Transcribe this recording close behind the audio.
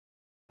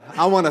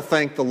I want to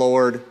thank the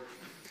Lord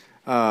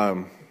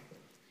for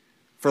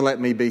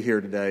letting me be here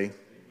today.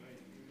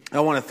 I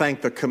want to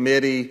thank the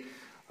committee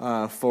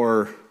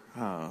for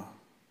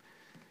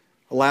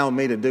allowing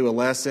me to do a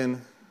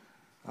lesson.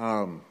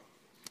 The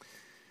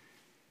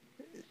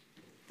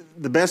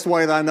best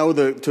way that I know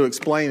to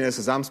explain this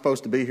is I'm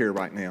supposed to be here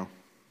right now.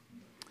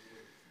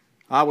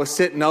 I was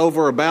sitting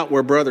over about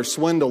where Brother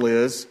Swindle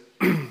is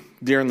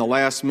during the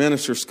last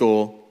minister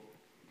school.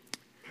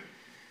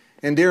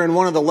 And during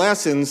one of the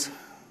lessons,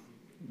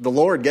 the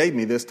Lord gave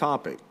me this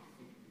topic.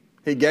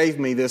 He gave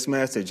me this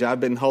message. I've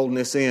been holding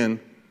this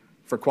in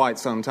for quite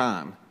some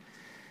time.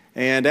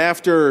 And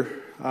after,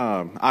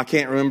 I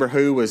can't remember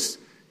who was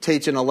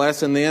teaching a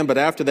lesson then, but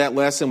after that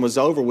lesson was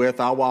over with,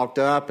 I walked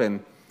up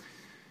and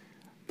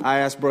I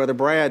asked Brother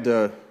Brad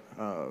to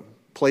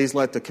please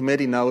let the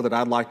committee know that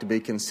I'd like to be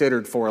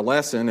considered for a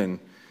lesson, and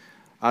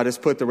I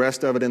just put the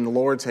rest of it in the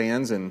Lord's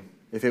hands, and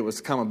if it was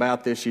to come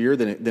about this year,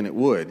 then it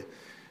would.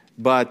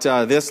 But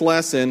this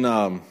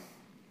lesson,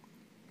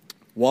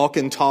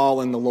 Walking Tall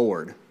in the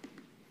Lord.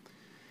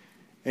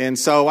 And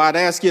so I'd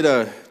ask you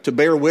to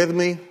bear with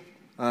me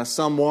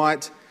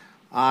somewhat.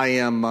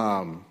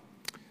 I'll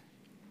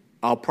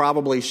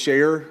probably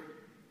share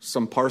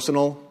some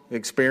personal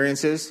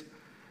experiences.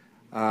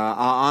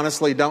 I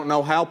honestly don't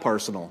know how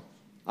personal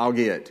I'll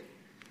get.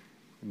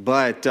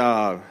 But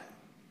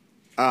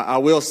I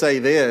will say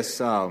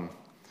this. I'm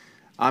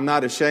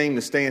not ashamed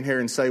to stand here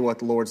and say what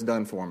the Lord's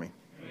done for me.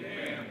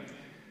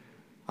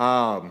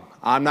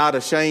 I'm not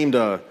ashamed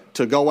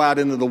to go out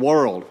into the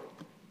world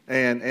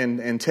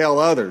and tell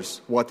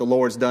others what the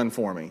Lord's done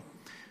for me.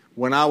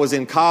 When I was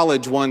in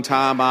college one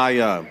time,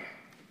 I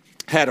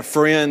had a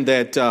friend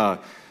that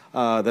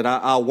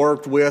I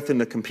worked with in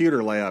the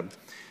computer lab.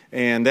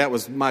 And that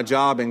was my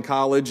job in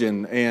college,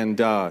 and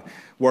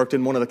worked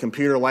in one of the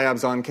computer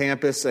labs on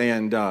campus.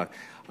 And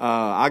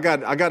I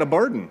got a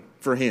burden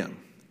for him.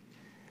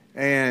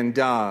 And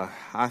I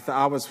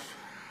was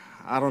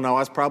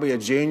probably a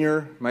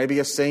junior, maybe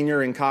a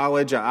senior in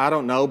college. I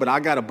don't know, but I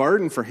got a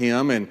burden for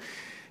him, and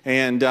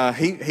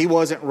he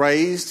wasn't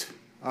raised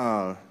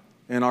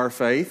in our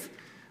faith.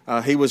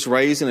 He was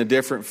raised in a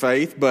different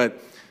faith, but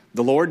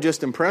the Lord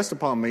just impressed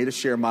upon me to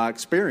share my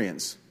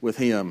experience with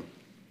him.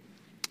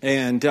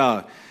 And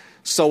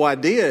so I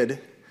did,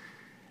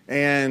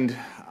 and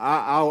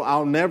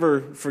I'll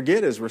never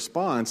forget his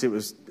response. It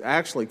was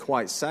actually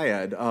quite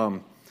sad.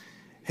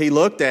 He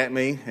looked at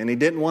me, and he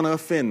didn't want to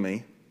offend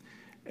me.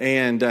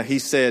 And he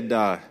said,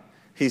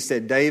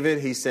 David,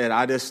 he said,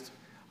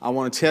 I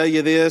want to tell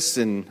you this,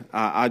 and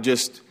I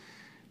just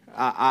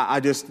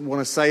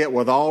want to say it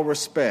with all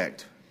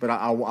respect, but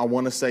I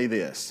want to say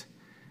this.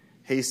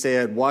 He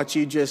said, what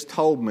you just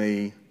told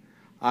me,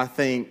 I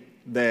think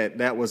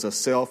that was a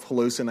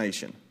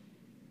self-hallucination.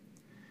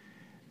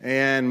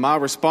 And my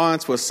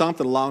response was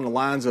something along the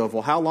lines of,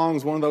 well, how long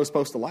is one of those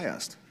supposed to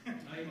last?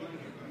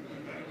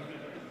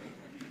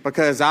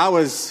 Because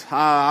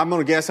I'm going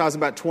to guess I was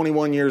about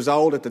 21 years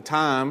old at the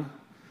time,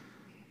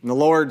 and the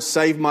Lord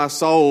saved my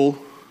soul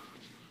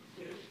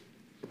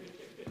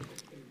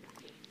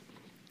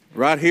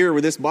right here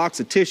where this box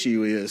of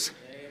tissue is.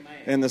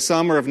 Amen. In the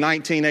summer of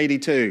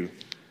 1982.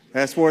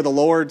 That's where the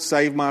Lord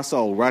saved my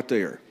soul, right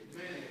there.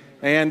 Amen.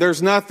 And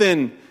there's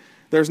nothing,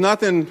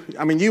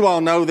 I mean, you all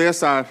know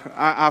this.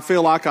 I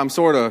feel like I'm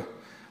sort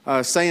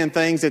of saying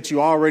things that you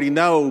already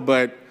know,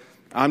 but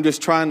I'm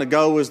just trying to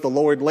go as the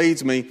Lord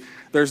leads me.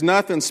 There's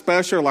nothing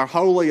special or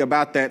holy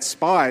about that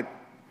spot,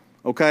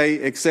 okay,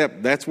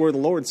 except that's where the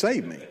Lord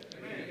saved me.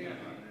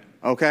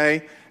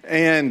 Okay?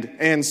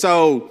 And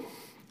so,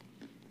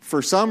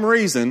 for some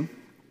reason,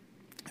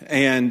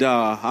 and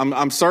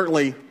I'm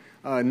certainly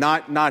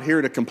not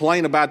here to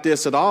complain about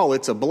this at all,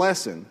 it's a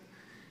blessing.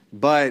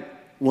 But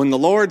when the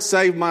Lord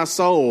saved my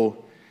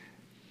soul,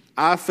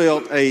 I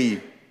felt a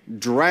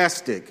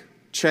drastic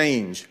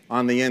change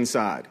on the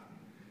inside.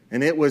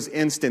 And it was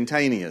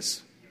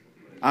instantaneous.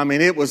 I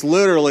mean, it was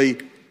literally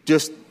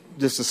just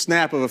a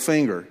snap of a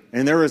finger.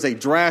 And there was a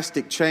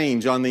drastic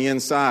change on the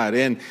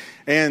inside.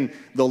 And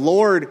the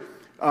Lord,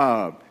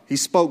 He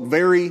spoke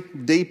very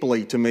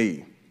deeply to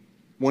me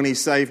when He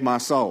saved my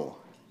soul.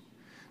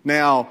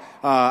 Now,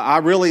 I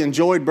really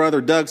enjoyed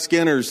Brother Doug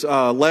Skinner's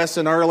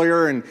lesson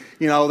earlier. And,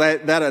 you know,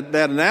 that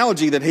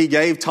analogy that he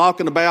gave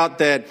talking about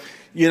that,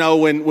 you know,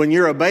 when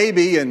you're a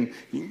baby and,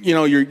 you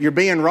know, you're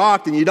being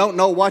rocked and you don't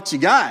know what you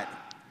got.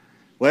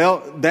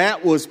 Well,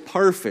 that was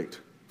perfect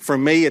for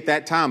me at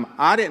that time.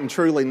 I didn't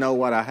truly know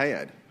what I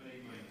had.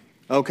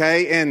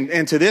 Okay,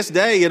 and to this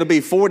day, it'll be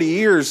 40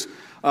 years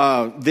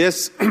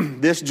this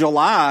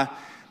July.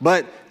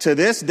 But to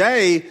this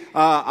day,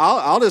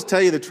 I'll just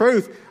tell you the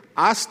truth.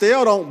 I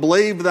still don't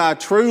believe that I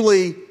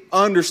truly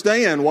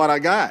understand what I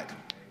got.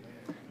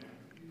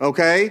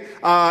 Okay?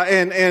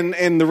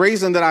 And the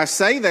reason that I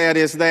say that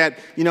is that,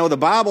 you know, the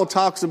Bible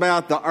talks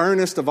about the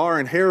earnest of our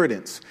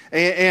inheritance.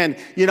 And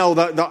you know,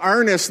 the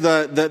earnest,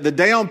 the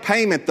down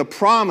payment, the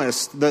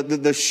promise,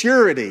 the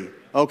surety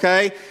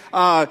Okay?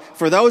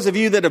 For those of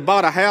you that have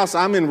bought a house,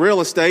 I'm in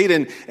real estate,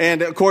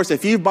 and of course,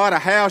 if you've bought a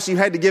house, you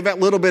had to give that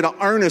little bit of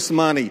earnest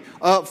money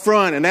up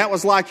front, and that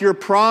was like your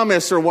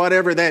promise or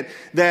whatever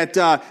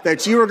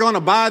that you were going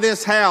to buy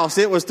this house.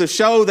 It was to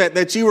show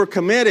that you were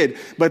committed.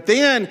 But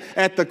then,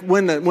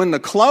 when the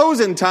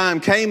closing time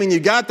came and you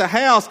got the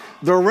house,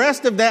 the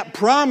rest of that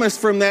promise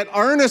from that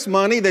earnest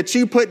money that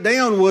you put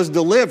down was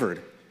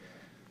delivered.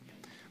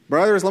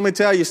 Brothers, let me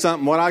tell you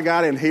something. What I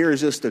got in here is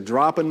just a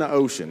drop in the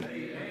ocean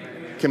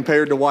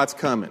compared to what's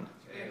coming.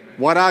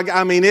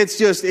 It's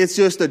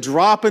just a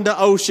drop in the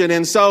ocean.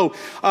 And so,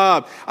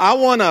 I'm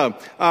going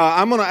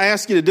to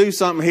ask you to do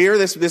something here.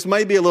 This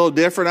may be a little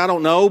different. I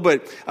don't know,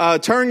 but,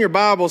 turn your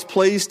Bibles,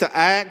 please, to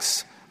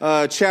Acts,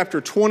 chapter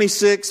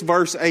 26,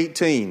 verse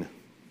 18.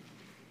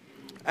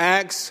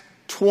 Acts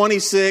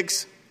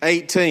 26,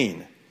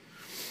 18.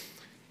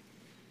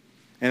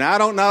 And I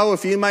don't know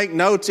if you make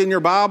notes in your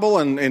Bible,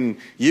 and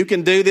you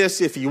can do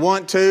this if you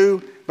want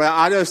to, but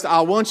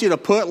I want you to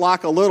put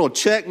like a little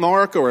check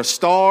mark or a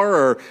star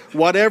or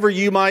whatever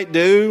you might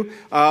do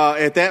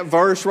at that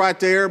verse right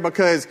there,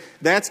 because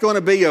that's going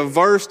to be a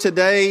verse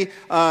today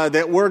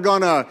that we're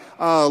going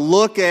to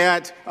look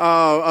at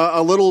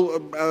a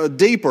little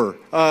deeper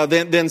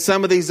than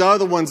some of these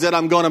other ones that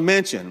I'm going to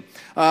mention.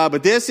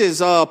 But this is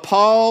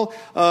Paul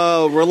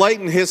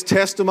relating his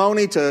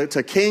testimony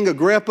to King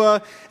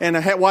Agrippa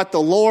and what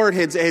the Lord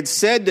had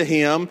said to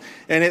him.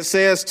 And it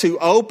says, to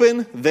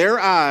open their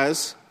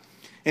eyes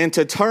and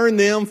to turn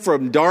them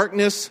from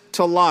darkness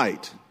to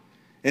light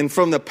and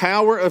from the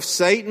power of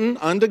Satan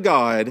unto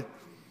God,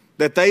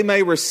 that they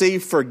may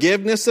receive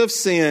forgiveness of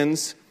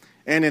sins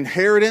and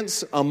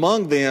inheritance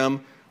among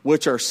them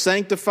which are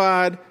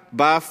sanctified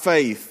by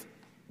faith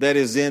that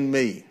is in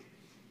me.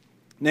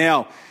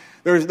 Now,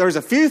 there's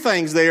a few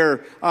things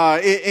there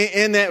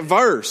in that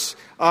verse.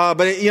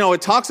 But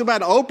it talks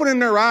about opening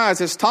their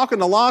eyes. It's talking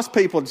to lost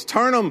people. It's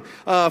turn them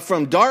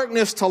from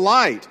darkness to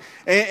light.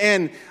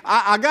 And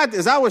I got,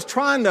 as I was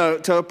trying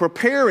to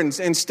prepare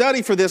and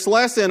study for this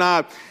lesson,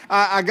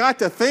 I got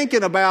to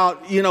thinking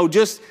about,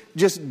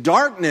 just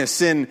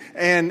darkness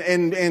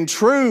and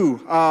true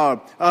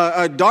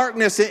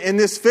darkness in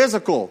this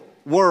physical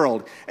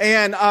world.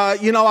 And,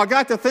 I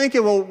got to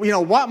thinking,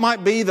 what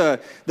might be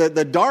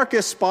the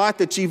darkest spot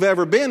that you've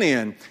ever been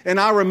in? And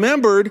I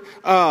remembered,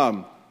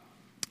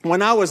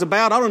 when I was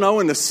about,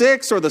 in the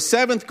 6th or the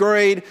 7th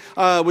grade,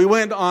 we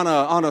went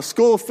on a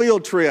school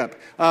field trip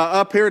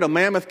up here to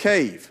Mammoth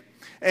Cave.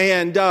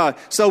 And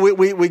so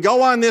we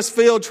go on this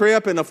field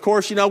trip, and of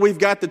course, we've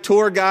got the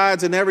tour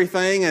guides and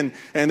everything, and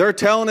they're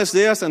telling us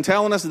this and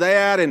telling us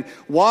that and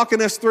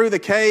walking us through the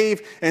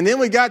cave. And then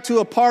we got to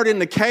a part in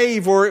the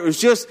cave where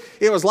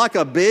it was like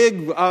a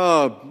big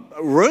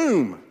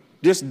room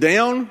just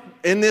down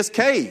in this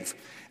cave.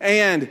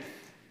 And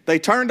they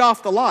turned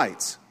off the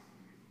lights.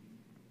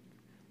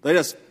 They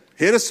just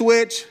hit a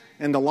switch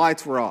and the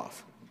lights were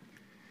off.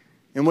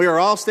 And we were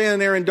all standing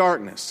there in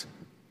darkness.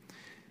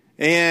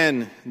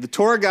 And the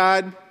tour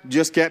guide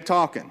just kept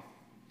talking.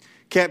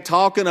 Kept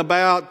talking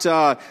about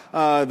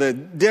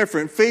the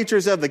different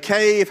features of the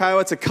cave, how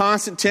it's a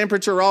constant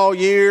temperature all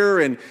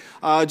year, and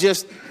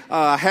just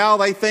how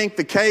they think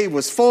the cave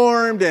was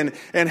formed, and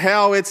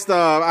how it's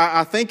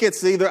I think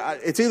it's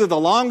either the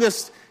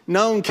longest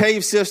known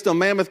cave system,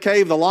 Mammoth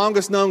Cave, the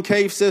longest known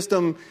cave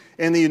system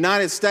in the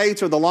United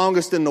States, or the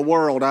longest in the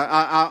world.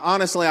 I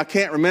honestly, I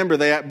can't remember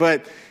that,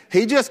 but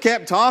he just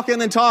kept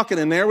talking and talking,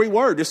 and there we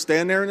were, just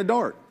standing there in the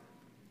dark.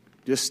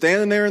 Just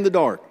standing there in the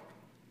dark.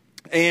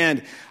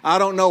 And I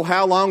don't know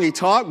how long he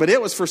talked, but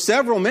it was for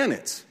several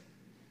minutes.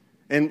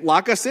 And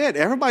like I said,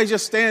 everybody's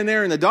just standing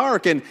there in the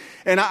dark. And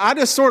I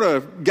just sort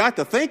of got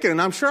to thinking,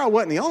 and I'm sure I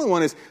wasn't the only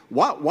one, is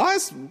why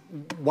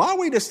are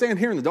we just standing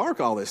here in the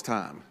dark all this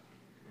time?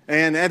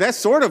 And that's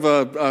sort of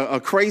a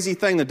crazy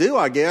thing to do,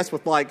 I guess,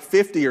 with like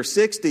 50 or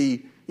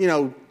 60,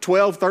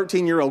 12,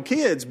 13-year-old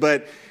kids.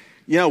 But,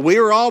 we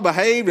were all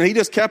behaved, and he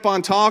just kept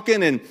on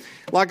talking. And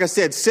like I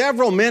said,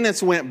 several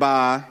minutes went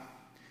by.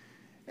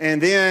 And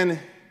then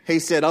he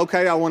said,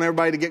 okay, I want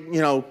everybody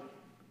to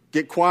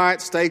get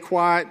quiet, stay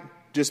quiet,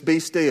 just be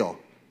still.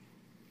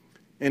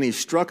 And he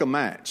struck a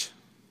match.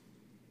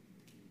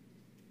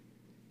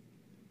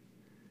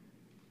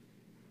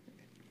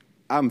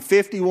 I'm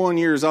 51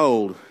 years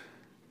old.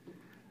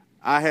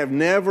 I have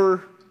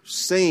never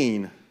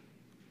seen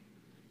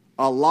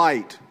a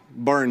light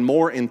burn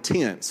more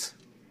intense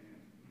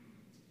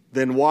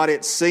than what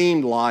it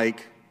seemed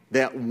like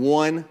that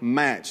one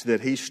match that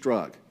he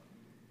struck.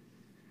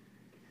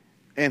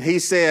 And he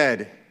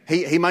said,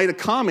 he made a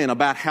comment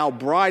about how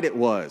bright it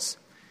was.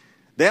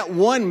 That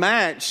one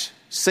match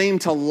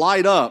seemed to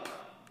light up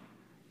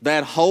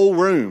that whole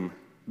room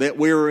that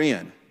we were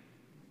in.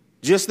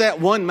 Just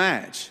that one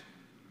match.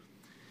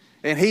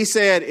 And he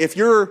said, if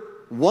you're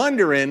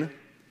wondering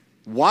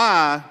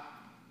why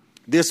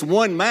this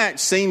one match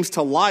seems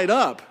to light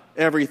up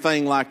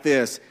everything like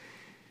this,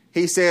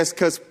 he says,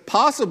 because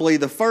possibly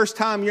the first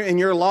time in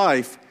your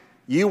life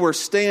you were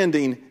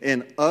standing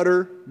in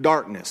utter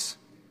darkness.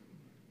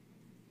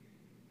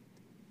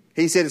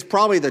 He said, it's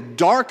probably the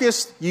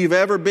darkest you've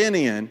ever been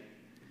in.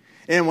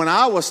 And when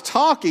I was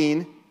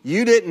talking,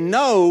 you didn't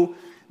know,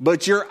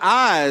 but your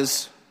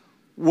eyes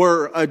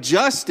were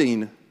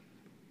adjusting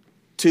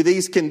to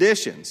these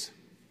conditions.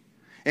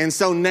 And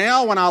so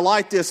now when I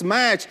light this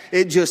match,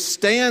 it just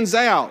stands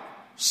out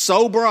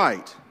so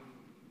bright.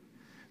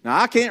 Now,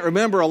 I can't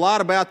remember a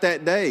lot about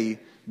that day,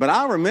 but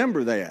I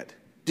remember that.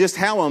 Just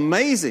how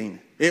amazing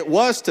it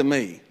was to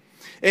me.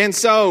 And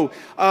so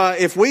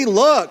if we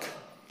look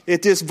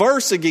at this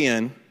verse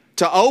again,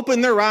 to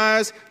open their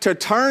eyes, to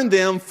turn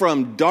them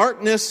from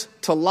darkness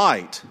to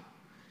light,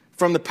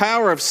 from the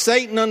power of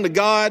Satan unto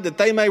God, that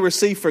they may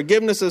receive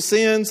forgiveness of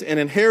sins and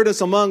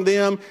inheritance among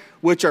them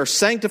which are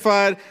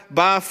sanctified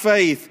by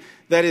faith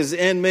that is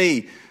in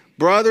me.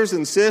 Brothers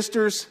and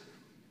sisters,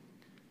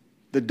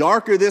 the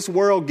darker this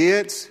world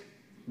gets,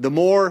 the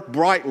more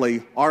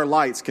brightly our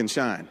lights can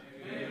shine.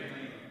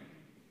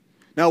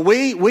 Now,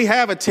 we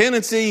have a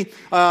tendency,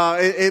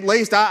 at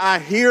least I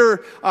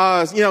hear,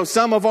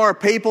 some of our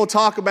people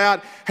talk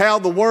about how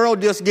the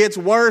world just gets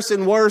worse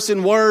and worse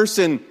and worse.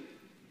 And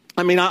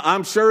I mean,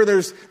 I'm sure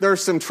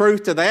there's some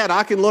truth to that.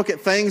 I can look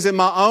at things in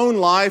my own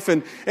life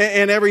and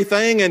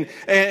everything,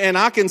 and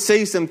I can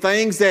see some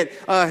things that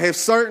have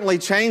certainly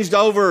changed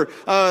over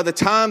the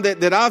time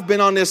that I've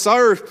been on this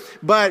earth.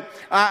 But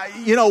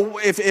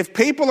if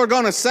people are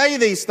going to say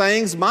these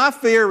things, my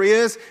fear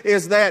is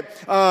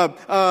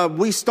that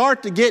we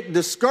start to get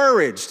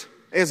discouraged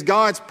as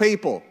God's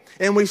people.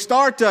 And we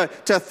start to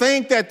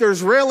think that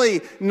there's really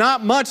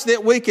not much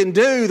that we can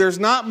do. There's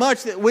not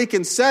much that we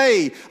can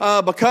say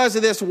because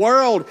of this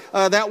world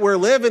that we're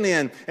living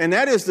in. And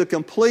that is the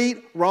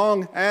complete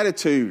wrong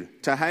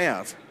attitude to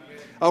have.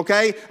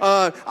 Okay?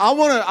 I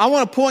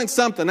want to point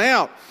something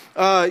out.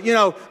 Let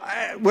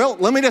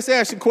me just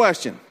ask you a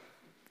question.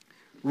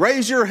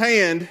 Raise your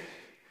hand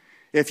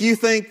if you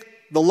think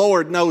the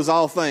Lord knows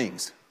all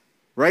things.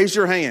 Raise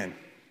your hand.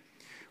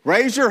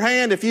 Raise your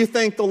hand if you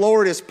think the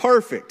Lord is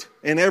perfect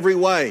in every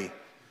way.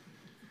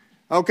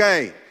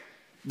 Okay,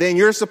 then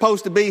you're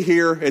supposed to be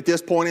here at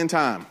this point in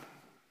time.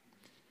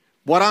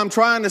 What I'm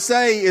trying to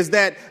say is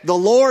that the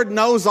Lord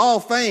knows all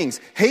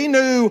things. He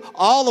knew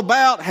all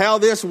about how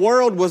this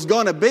world was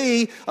going to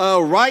be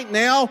right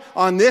now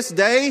on this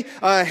day.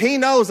 He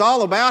knows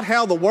all about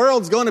how the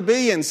world's going to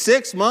be in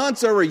 6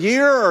 months or a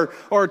year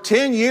or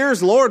 10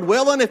 years, Lord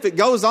willing, if it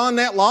goes on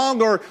that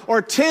long,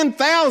 or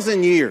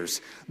 10,000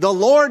 years. The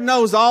Lord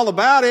knows all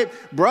about it.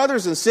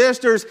 Brothers and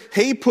sisters,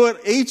 He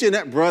put each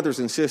and brothers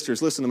and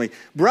sisters, listen to me.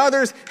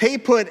 Brothers, He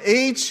put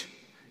each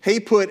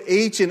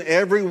and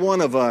every one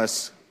of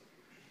us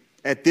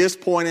at this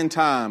point in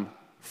time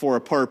for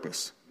a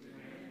purpose.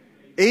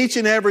 Each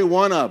and every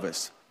one of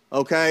us,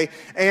 okay?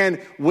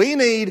 And we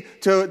need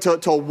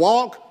to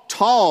walk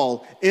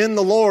tall in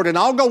the Lord. And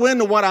I'll go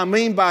into what I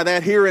mean by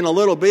that here in a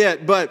little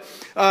bit. But,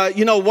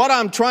 what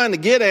I'm trying to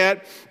get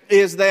at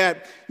is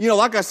that,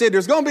 like I said,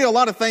 there's going to be a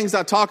lot of things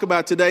I talk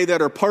about today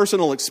that are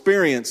personal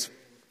experience.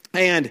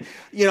 And,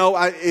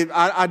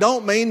 I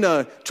don't mean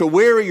to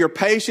weary your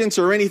patience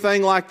or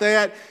anything like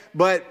that,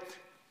 but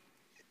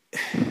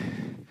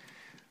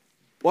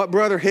what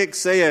Brother Hicks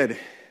said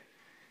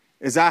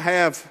is I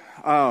have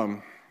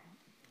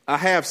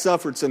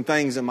suffered some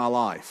things in my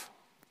life.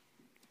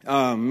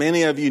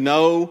 Many of you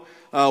know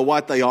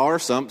what they are.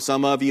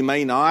 Some of you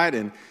may not,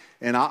 and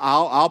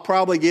I'll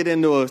probably get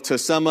into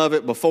some of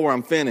it before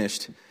I'm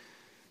finished.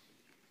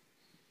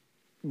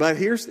 But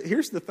here's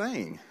the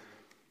thing: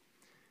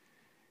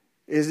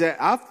 is that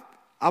I've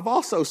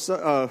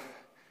also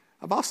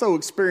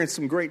experienced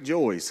some great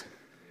joys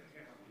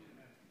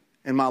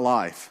in my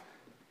life.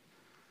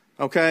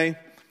 Okay,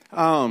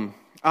 I'm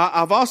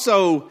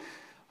also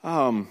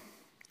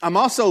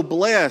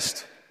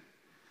blessed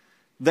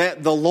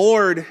that the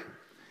Lord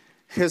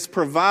has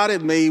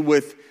provided me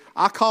with,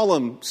 I call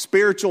them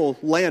spiritual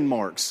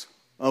landmarks.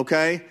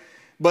 Okay,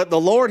 but the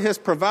Lord has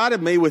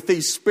provided me with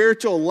these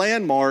spiritual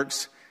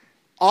landmarks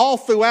all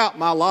throughout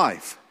my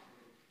life.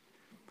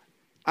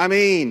 I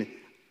mean,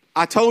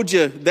 I told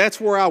you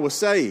that's where I was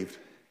saved.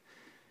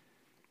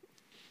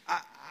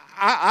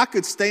 I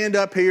could stand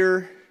up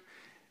here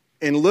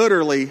and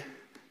literally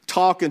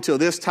talk until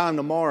this time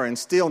tomorrow and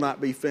still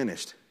not be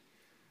finished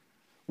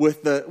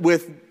with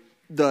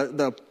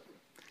the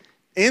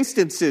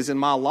instances in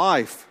my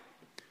life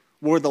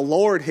where the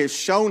Lord has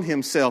shown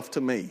Himself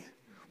to me,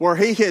 where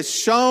He has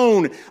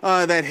shown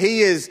that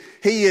He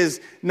is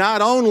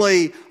not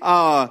only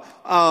my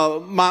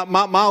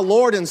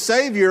Lord and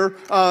Savior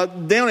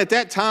down at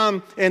that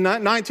time in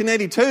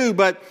 1982,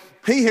 but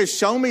He has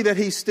shown me that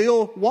He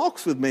still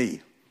walks with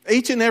me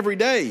each and every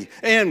day.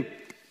 And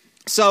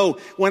so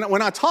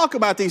when I talk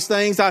about these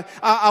things,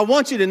 I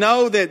want you to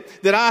know that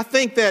I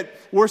think that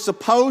we're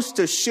supposed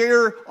to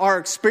share our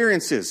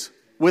experiences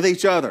with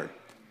each other.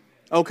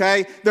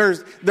 Okay?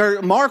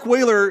 Mark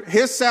Wheeler,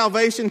 his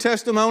salvation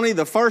testimony,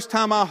 the first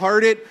time I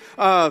heard it,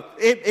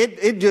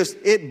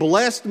 it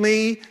blessed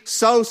me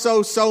so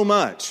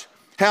much.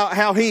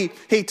 how he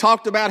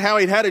talked about how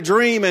he'd had a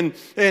dream and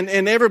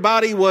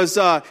everybody was,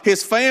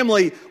 his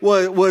family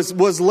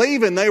was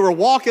leaving. They were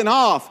walking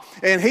off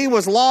and he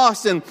was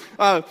lost and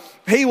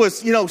he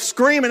was,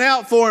 screaming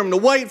out for him to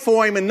wait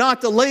for him and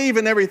not to leave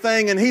and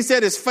everything. And he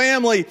said his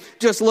family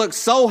just looked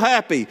so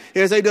happy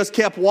as they just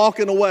kept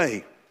walking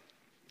away.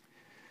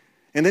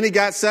 And then he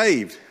got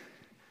saved.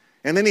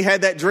 And then he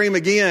had that dream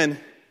again.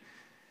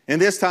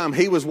 And this time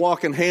he was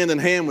walking hand in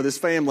hand with his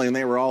family and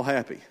they were all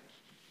happy.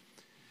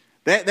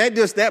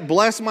 That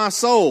blessed my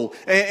soul.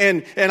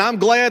 And I'm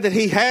glad that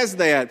he has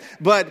that.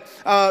 But,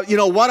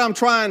 what I'm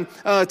trying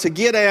to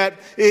get at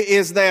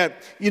is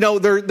that,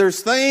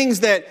 there's things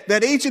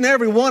that each and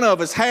every one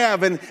of us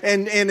have. And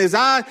as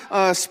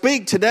I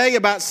speak today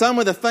about some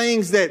of the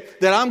things that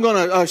I'm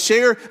going to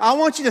share, I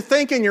want you to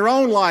think in your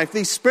own life,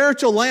 these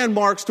spiritual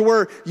landmarks to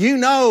where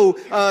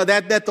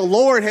that the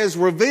Lord has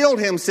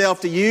revealed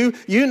himself to you.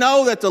 You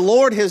know that the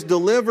Lord has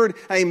delivered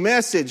a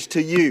message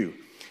to you.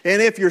 And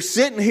if you're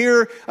sitting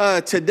here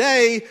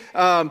today,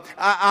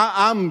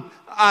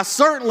 I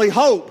certainly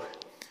hope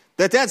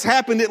that that's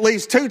happened at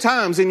least 2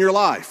 times in your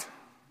life.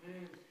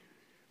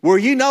 Where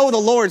you know the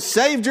Lord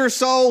saved your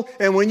soul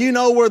and when you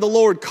know where the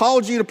Lord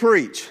called you to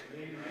preach.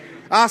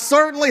 I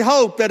certainly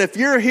hope that if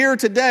you're here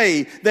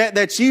today,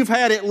 that you've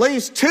had at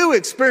least 2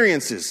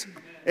 experiences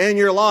in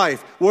your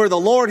life where the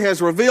Lord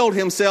has revealed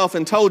himself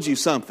and told you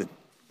something.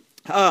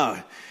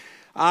 I've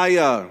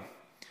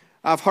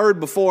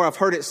heard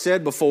it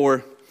said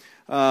before,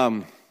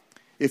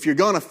 if you're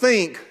going to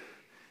think,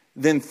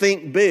 then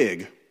think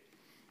big.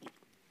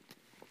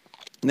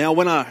 Now,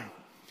 when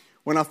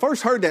I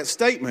first heard that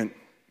statement,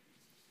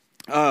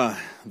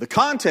 the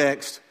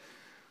context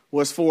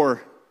was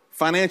for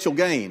financial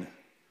gain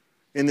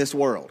in this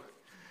world.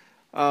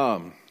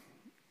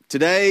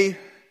 Today,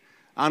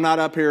 I'm not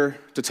up here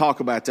to talk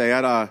about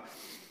that.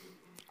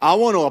 I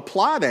want to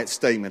apply that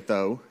statement,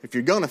 though. If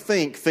you're going to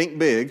think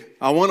big.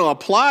 I want to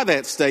apply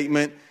that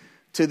statement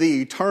to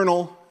the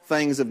eternal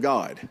things of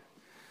God,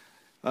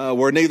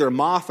 where neither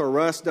moth or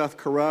rust doth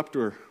corrupt,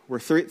 or where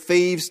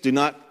thieves do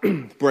not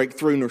break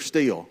through nor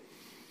steal.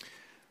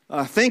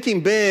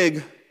 Thinking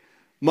big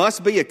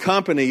must be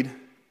accompanied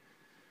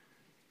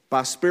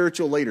by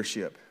spiritual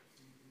leadership.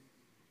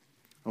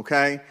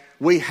 Okay?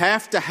 We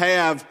have to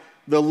have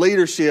the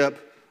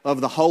leadership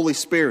of the Holy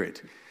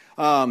Spirit.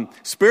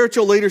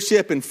 Spiritual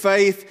leadership and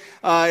faith.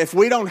 If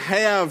we don't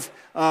have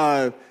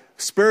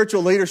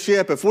spiritual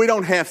leadership, if we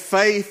don't have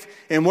faith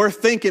and we're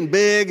thinking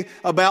big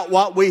about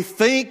what we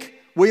think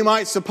we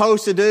might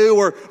supposed to do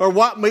or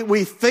what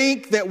we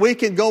think that we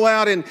can go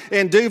out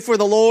and do for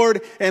the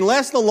Lord,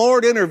 unless the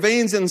Lord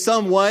intervenes in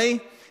some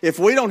way, if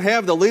we don't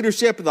have the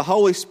leadership of the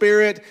Holy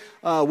Spirit,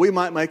 we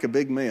might make a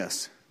big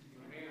mess.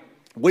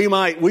 We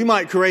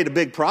might create a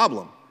big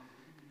problem.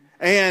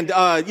 And,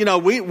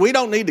 we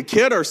don't need to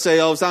kid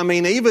ourselves. I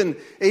mean, even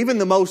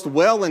the most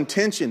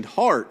well-intentioned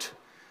heart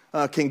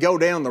can go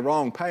down the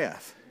wrong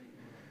path.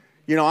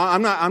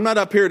 I'm not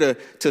up here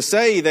to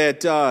say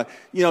that,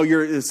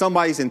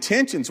 somebody's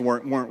intentions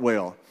weren't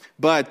well.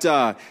 But,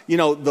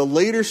 the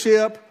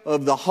leadership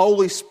of the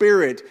Holy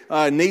Spirit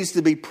needs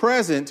to be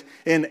present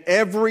in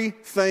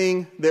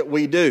everything that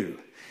we do.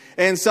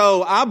 And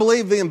so I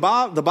believe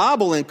the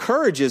Bible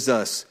encourages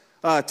us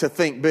to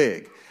think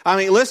big. I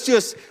mean, let's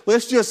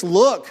just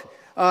look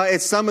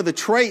at some of the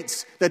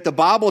traits that the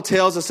Bible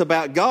tells us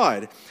about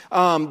God.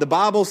 The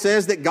Bible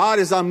says that God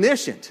is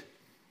omniscient.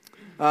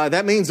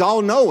 That means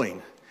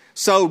all-knowing.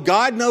 So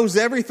God knows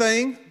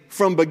everything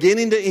from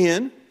beginning to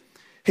end.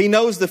 He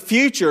knows the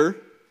future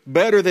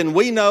better than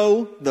we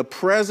know the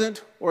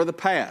present or the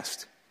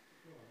past.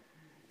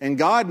 And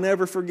God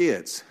never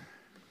forgets.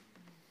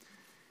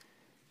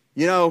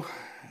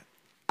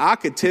 I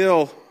could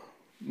tell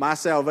my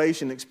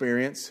salvation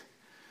experience,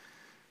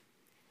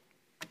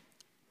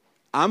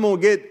 I'm going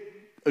to get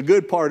a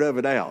good part of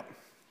it out.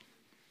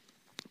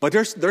 But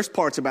there's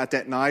parts about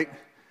that night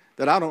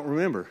that I don't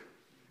remember.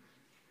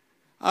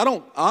 I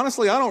don't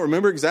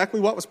remember exactly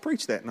what was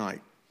preached that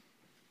night.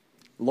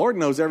 The Lord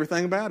knows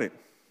everything about it.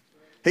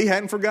 He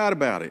hadn't forgot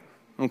about it.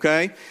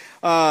 Okay?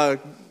 The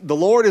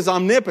Lord is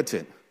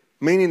omnipotent,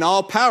 meaning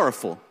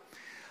all-powerful.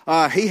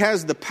 He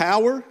has the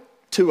power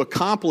to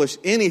accomplish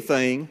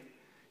anything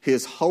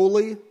His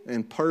holy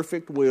and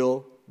perfect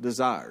will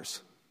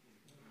desires.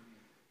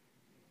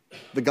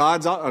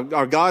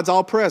 Our God's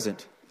all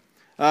present.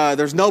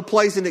 There's no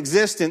place in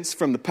existence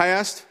from the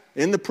past,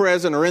 in the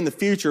present, or in the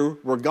future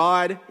where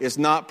God is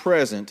not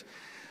present.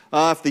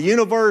 If the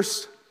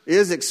universe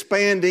is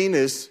expanding,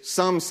 as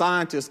some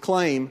scientists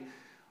claim,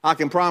 I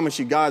can promise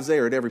you God's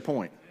there at every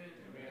point.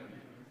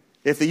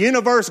 If the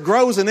universe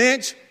grows an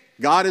inch,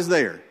 God is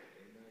there.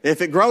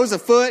 If it grows a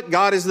foot,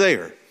 God is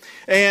there.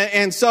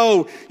 And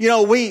so,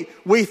 we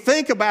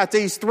think about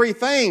these three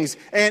things,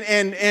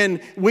 and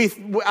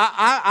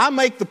I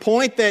make the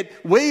point that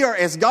we are,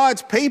 as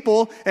God's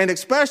people, and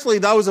especially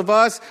those of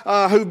us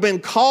who've been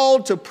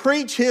called to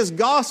preach His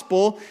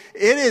gospel,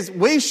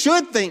 we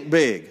should think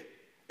big.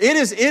 It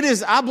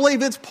is, I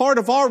believe it's part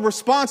of our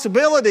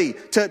responsibility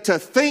to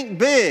think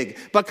big,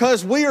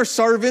 because we are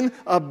serving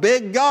a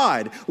big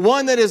God.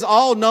 One that is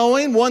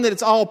all-knowing, one that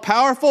is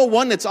all-powerful,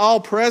 one that's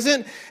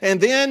all-present. And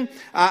then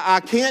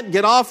I can't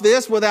get off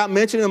this without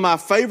mentioning my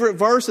favorite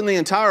verse in the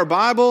entire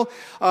Bible,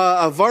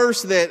 a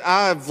verse that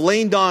I've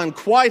leaned on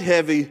quite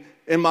heavy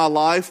in my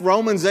life,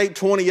 Romans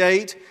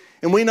 8:28.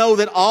 And we know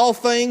that all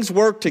things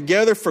work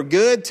together for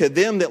good to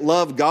them that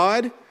love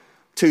God,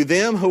 to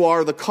them who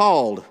are the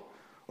called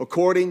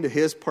according to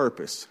His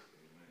purpose.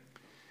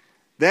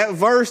 That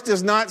verse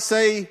does not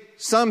say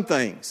some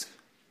things.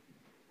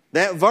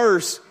 That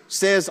verse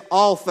says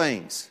all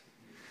things.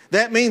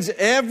 That means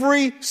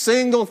every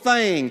single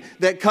thing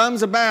that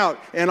comes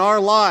about in our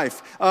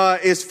life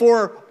is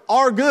for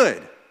our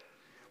good.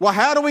 Well,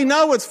 how do we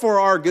know it's for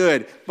our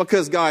good?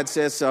 Because God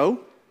says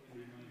so.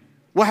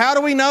 Well, how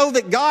do we know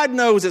that God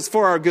knows it's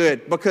for our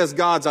good? Because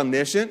God's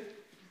omniscient.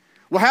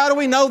 Well, how do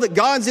we know that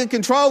God's in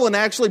control and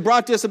actually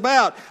brought this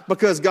about?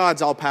 Because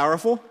God's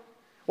all-powerful.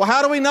 Well,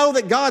 how do we know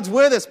that God's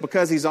with us?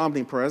 Because He's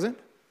omnipresent.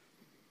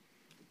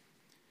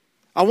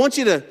 I want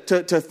you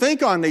to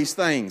think on these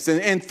things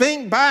and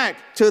think back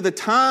to the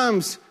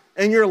times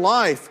in your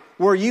life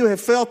where you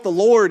have felt the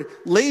Lord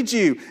lead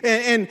you.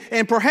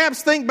 And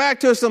perhaps think back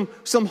to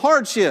some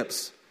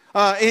hardships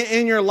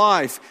in your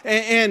life.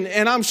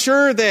 And I'm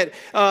sure that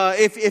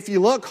if you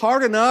look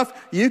hard enough,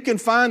 you can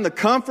find the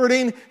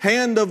comforting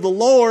hand of the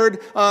Lord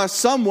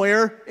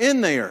somewhere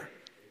in there.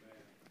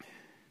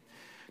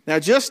 Now,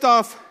 just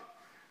off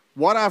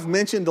what I've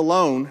mentioned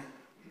alone,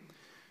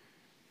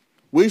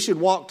 we should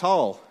walk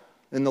tall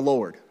in the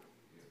Lord.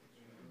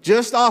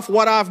 Just off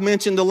what I've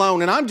mentioned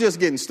alone, and I'm just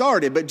getting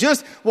started, but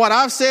just what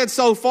I've said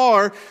so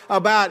far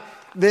about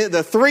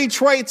the three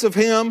traits of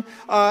Him,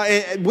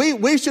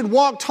 we should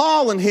walk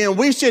tall in Him.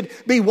 We should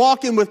be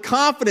walking with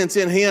confidence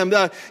in Him.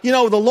 The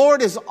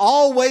Lord is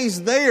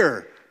always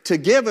there to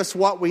give us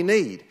what we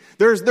need.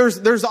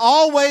 There's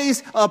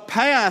always a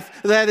path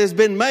that has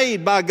been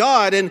made by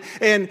God. And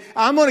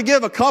I'm going to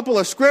give a couple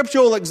of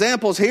scriptural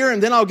examples here,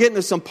 and then I'll get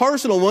into some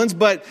personal ones.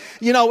 But,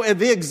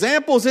 the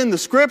examples in the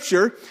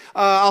Scripture,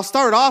 I'll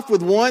start off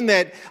with one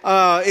that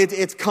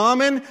it's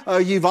common.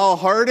 You've all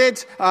heard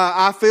it.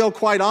 I feel,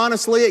 quite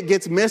honestly, it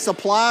gets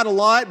misapplied a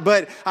lot.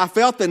 But I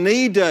felt the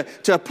need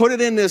to put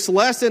it in this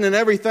lesson and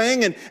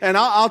everything. And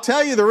I'll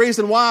tell you the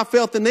reason why I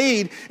felt the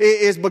need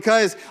is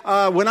because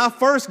when I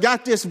first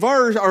got this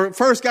verse, or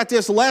first got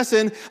this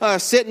lesson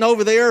sitting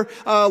over there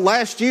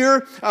last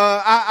year,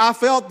 I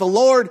felt the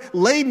Lord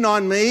leading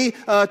on me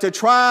to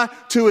try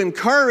to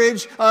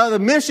encourage the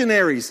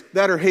missionaries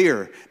that are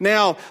here.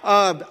 Now,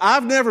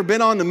 I've never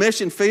been on the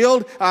mission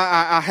field.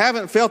 I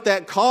haven't felt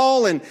that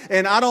call, and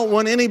I don't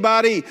want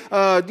anybody,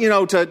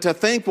 to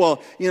think,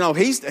 well,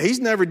 he's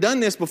never done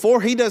this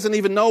before. He doesn't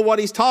even know what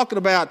he's talking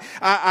about.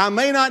 I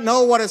may not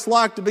know what it's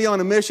like to be on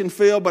a mission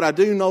field, but I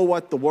do know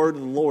what the word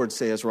of the Lord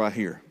says right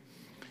here.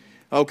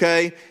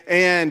 Okay?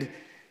 And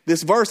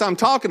this verse I'm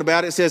talking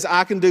about, it says,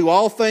 I can do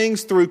all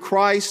things through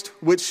Christ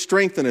which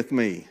strengtheneth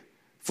me.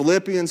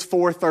 Philippians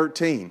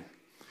 4:13.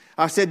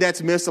 I said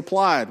that's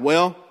misapplied.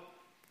 Well,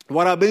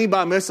 what I mean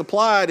by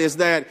misapplied is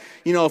that,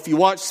 if you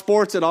watch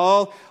sports at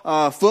all,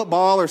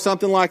 football or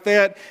something like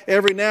that,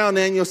 every now and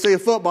then you'll see a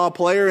football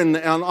player, and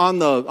on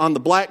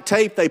the black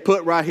tape they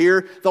put right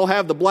here, they'll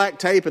have the black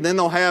tape, and then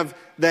they'll have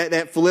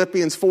that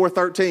Philippians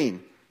 4:13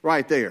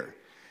 right there.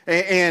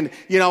 And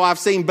I've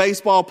seen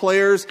baseball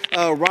players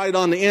write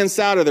on the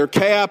inside of their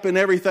cap and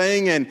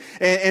everything.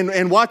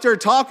 And what they're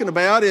talking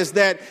about is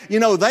that,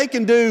 they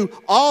can do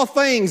all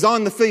things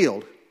on the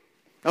field.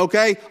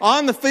 Okay?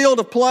 On the field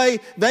of play,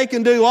 they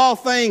can do all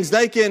things.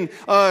 They can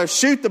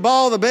shoot the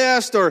ball the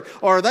best,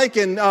 or they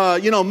can,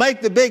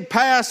 make the big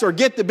pass, or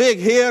get the big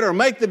hit, or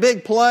make the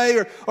big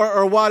play,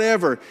 or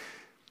whatever.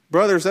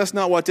 Brothers, that's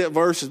not what that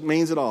verse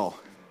means at all.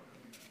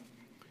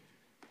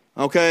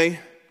 Okay?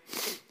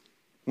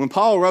 When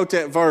Paul wrote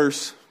that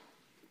verse,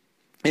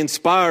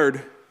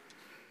 inspired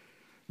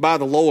by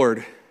the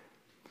Lord,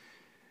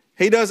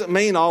 he doesn't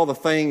mean all the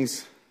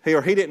things, he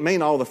didn't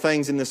mean all the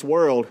things in this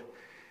world.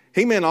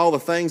 He meant all the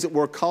things that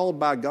we're called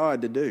by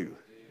God to do.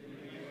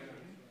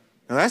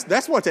 Now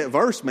that's what that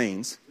verse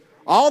means.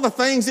 All the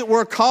things that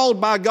we're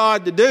called by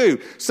God to do.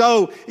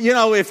 So,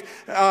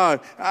 if,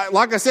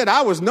 like I said,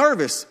 I was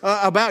nervous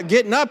about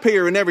getting up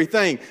here and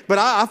everything. But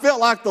I felt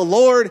like the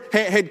Lord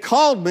had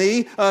called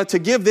me to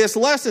give this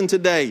lesson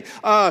today.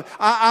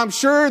 I'm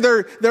sure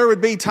there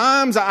would be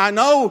times, I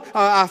know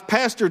I've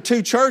pastored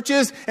 2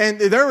 churches, and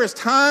there was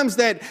times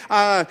that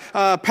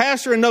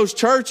pastoring those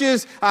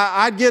churches,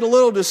 I'd get a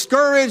little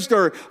discouraged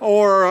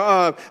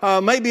or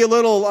maybe a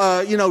little,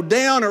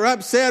 down or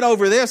upset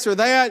over this or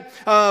that.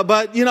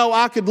 But,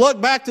 I could look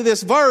back to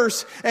this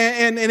verse,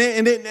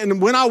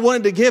 and when I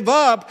wanted to give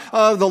up,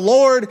 the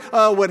Lord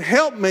would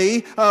help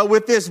me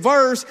with this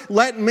verse,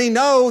 letting me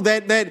know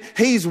that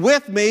He's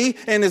with me,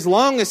 and as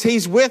long as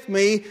He's with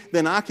me,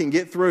 then I can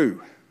get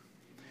through.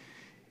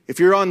 If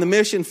you're on the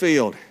mission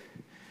field,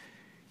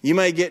 You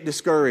may get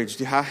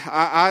discouraged.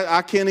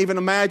 I can't even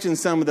imagine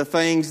some of the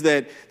things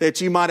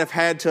that you might have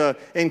had to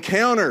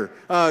encounter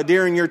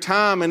during your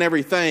time and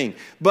everything.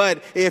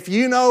 But if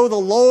you know the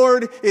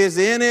Lord is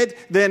in it,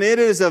 then it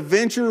is a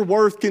venture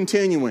worth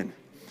continuing.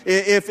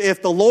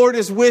 If the Lord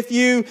is with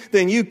you,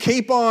 then you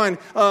keep on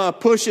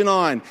pushing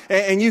on,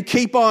 and you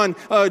keep on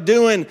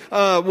doing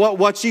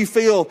what you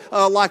feel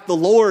like the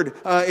Lord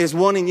is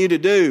wanting you to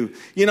do.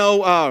 You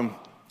know,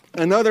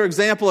 another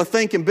example of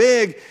thinking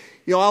big.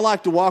 You know, I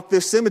like to walk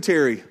this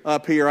cemetery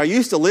up here. I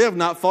used to live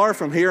not far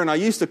from here, and I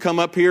used to come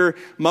up here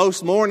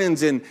most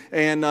mornings and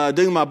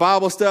do my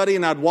Bible study,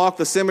 and I'd walk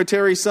the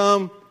cemetery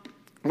some.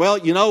 Well,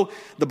 you know,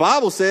 the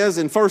Bible says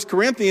in 1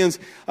 Corinthians,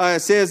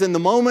 it says, in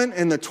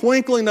the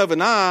twinkling of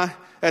an eye,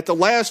 at the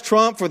last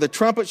trump, for the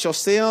trumpet shall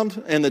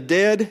sound, and the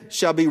dead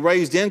shall be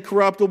raised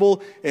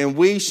incorruptible, and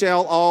we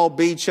shall all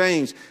be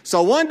changed.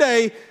 So one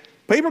day,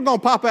 people are going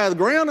to pop out of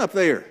the ground up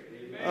there.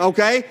 Amen.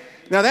 Okay?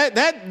 Now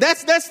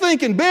that's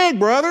thinking big,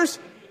 brothers.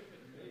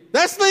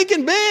 That's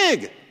thinking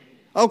big.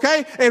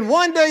 Okay? And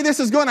one day this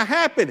is going to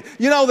happen.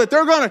 You know, that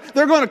they're going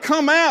to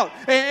come out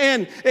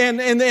and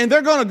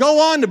they're going to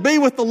go on to be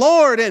with the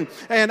Lord. And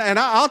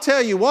I'll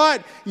tell you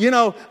what, you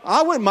know,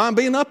 I wouldn't mind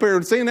being up here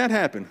and seeing that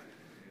happen.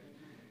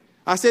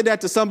 I said that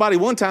to somebody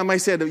one time. They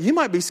said, you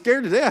might be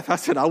scared to death. I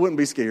said, I wouldn't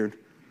be scared.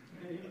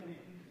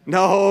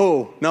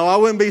 No, I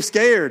wouldn't be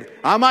scared.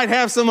 I might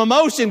have some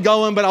emotion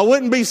going, but I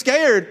wouldn't be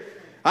scared.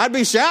 I'd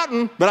be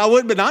shouting, but I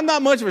wouldn't. But I'm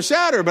not much of a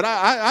shouter, but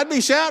I'd be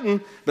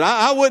shouting, but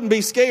I wouldn't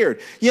be scared.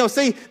 You know,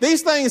 see,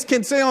 these things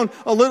can sound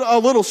a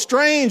little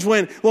strange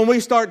when we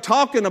start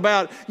talking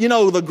about, you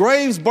know, the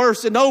graves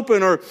bursting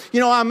open, or, you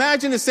know, I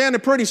imagine it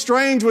sounded pretty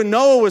strange when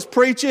Noah was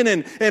preaching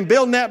and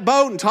building that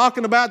boat and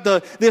talking about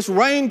this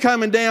rain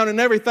coming down and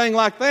everything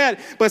like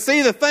that. But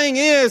see, the thing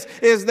is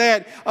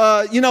that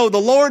you know, the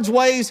Lord's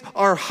ways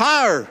are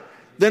higher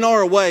than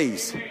our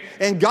ways.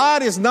 And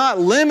God is not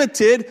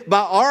limited by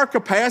our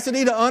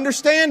capacity to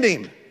understand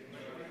Him.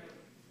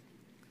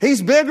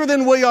 He's bigger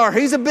than we are.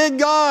 He's a big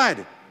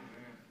God.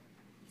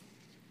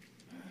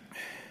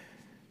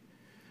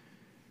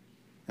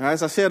 Now,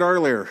 as I said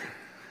earlier,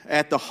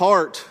 at the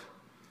heart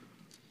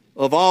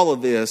of all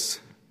of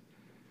this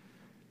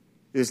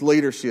is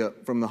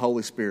leadership from the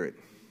Holy Spirit.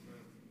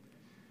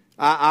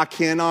 I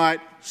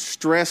cannot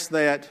stress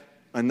that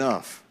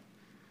enough,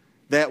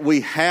 that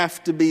we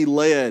have to be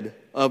led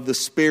of the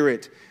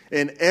Spirit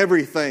in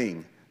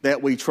everything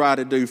that we try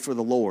to do for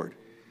the Lord.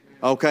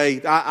 Okay?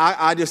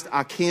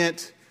 I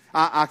can't.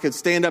 I could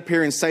stand up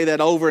here and say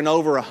that over and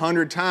over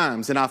 100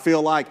 times, and I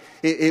feel like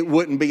it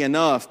wouldn't be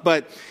enough.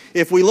 But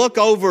if we look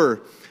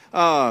over,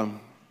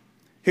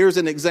 here's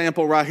an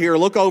example right here.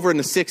 Look over in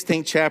the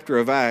 16th chapter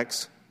of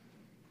Acts.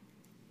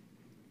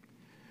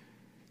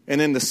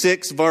 And in the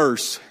 6th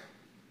verse,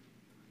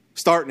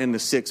 starting in the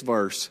 6th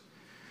verse,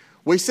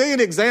 we see an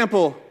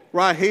example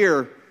right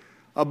here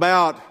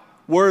about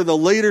where the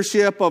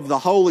leadership of the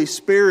Holy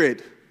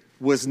Spirit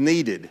was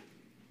needed.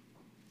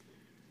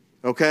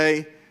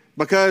 Okay?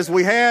 Because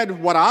we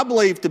had what I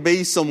believe to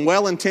be some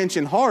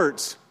well-intentioned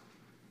hearts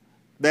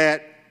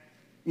that,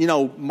 you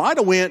know, might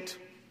have went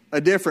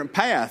a different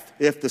path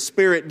if the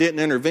Spirit didn't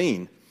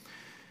intervene.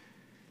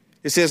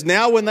 It says,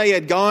 now when they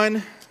had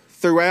gone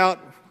throughout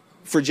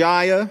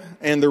Phrygia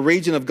and the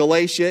region of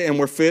Galatia and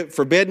were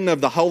forbidden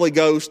of the Holy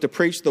Ghost to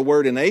preach the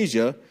word in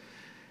Asia,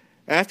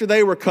 after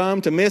they were come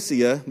to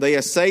Mysia, they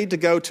essayed to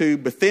go to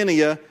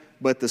Bithynia,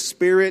 but the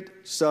Spirit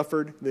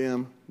suffered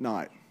them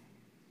not.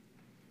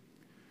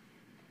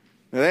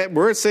 Now that,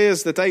 where it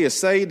says that they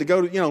essayed to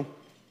go to, you know,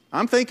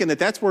 I'm thinking that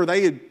that's where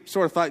they had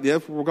sort of thought, yeah,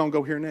 we're going to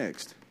go here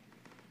next.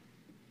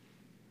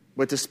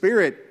 But the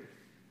Spirit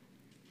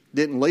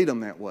didn't lead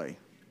them that way.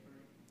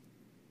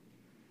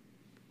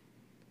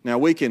 Now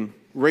we can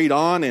read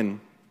on and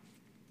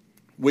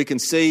we can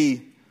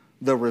see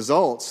the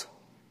results,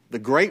 the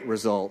great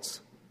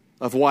results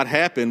of what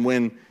happened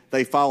when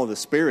they follow the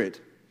Spirit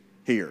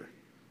here.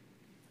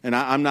 And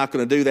I'm not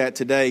going to do that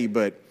today,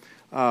 but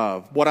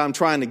what I'm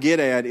trying to get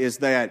at is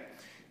that,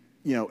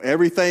 you know,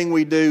 everything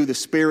we do, the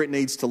Spirit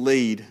needs to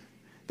lead.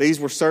 These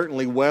were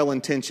certainly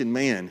well-intentioned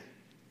men.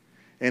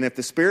 And if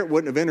the Spirit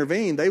wouldn't have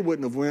intervened, they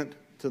wouldn't have went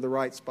to the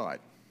right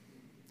spot.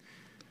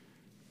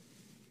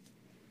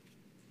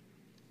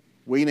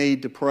 We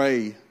need to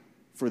pray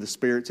for the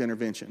Spirit's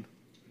intervention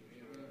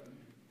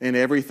in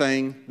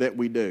everything that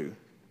we do.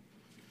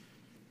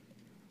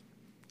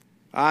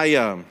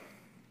 I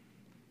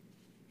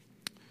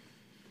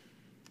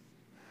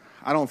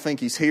don't think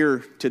he's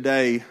here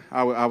today.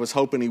 I was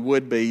hoping he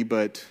would be,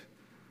 but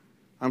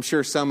I'm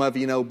sure some of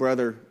you know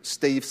Brother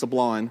Steve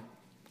Sablon.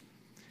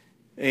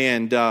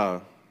 And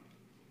I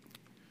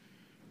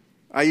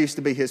used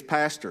to be his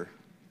pastor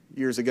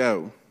years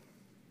ago.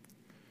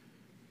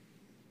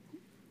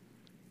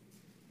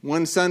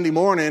 One Sunday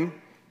morning,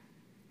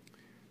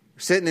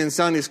 sitting in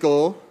Sunday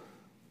school,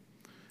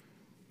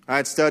 I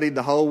had studied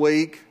the whole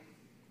week,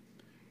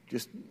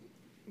 just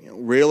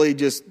really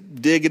just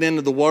digging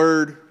into the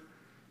Word,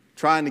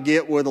 trying to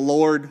get where the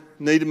Lord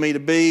needed me to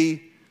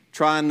be,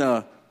 trying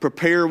to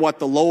prepare what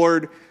the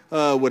Lord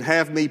would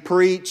have me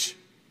preach.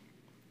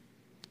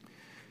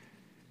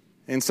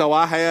 And so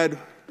I had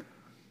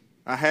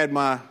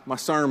my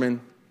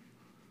sermon,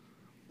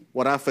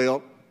 what I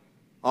felt,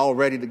 all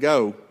ready to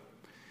go.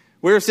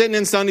 We were sitting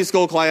in Sunday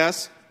school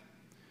class.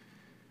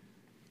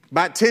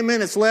 About 10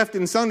 minutes left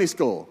in Sunday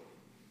school.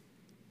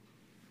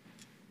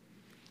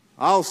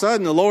 All of a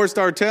sudden, the Lord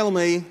started telling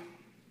me,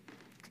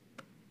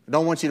 I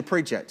don't want you to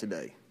preach that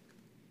today.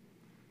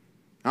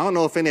 I don't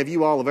know if any of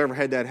you all have ever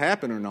had that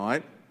happen or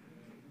not.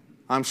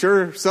 I'm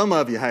sure some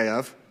of you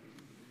have.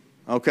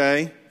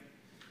 Okay?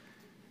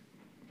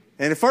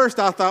 And at first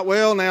I thought,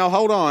 well, now,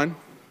 hold on.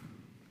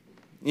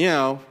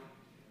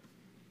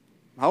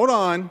 Hold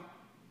on.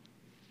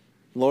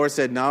 The Lord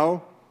said,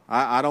 no,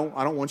 I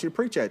don't want you to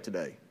preach that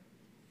today.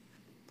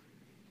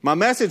 My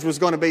message was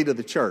going to be to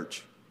the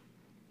church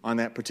on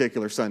that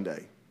particular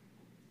Sunday.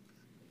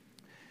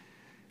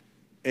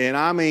 And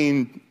I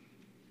mean,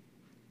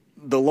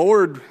 the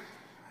Lord,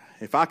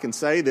 if I can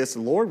say this,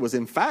 the Lord was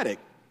emphatic.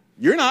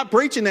 You're not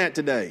preaching that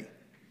today.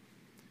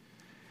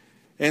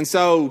 And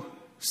so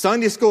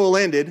Sunday school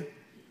ended.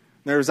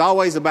 There's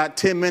always about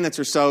 10 minutes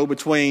or so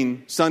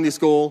between Sunday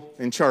school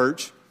and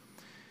church.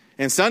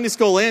 And Sunday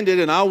school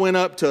ended, and I went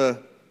up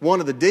to one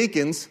of the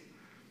deacons.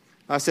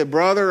 I said,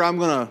 brother, I'm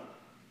going to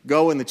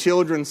go in the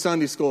children's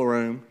Sunday school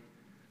room.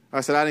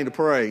 I said, I need to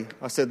pray.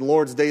 I said, the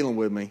Lord's dealing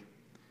with me.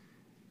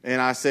 And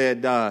I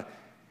said,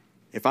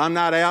 if I'm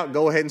not out,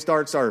 go ahead and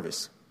start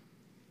service.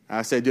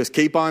 I said, just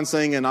keep on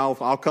singing.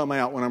 I'll come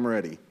out when I'm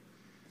ready.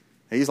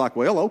 He's like,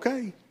 well,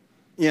 okay.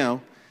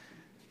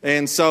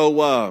 And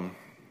so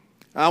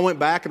I went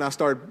back and I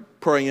started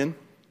praying.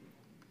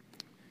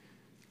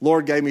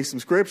 Lord gave me some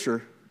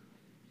scripture.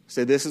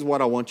 Said, this is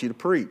what I want you to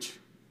preach.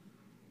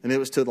 And it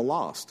was to the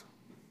lost.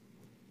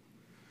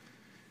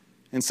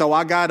 And so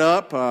I got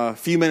up a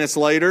few minutes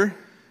later,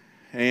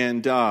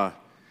 and I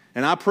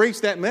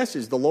preached that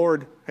message the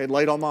Lord had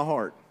laid on my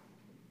heart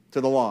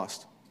to the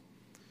lost.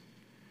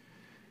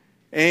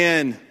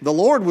 And the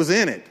Lord was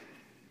in it.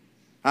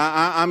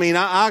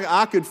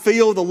 I could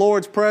feel the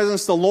Lord's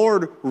presence. The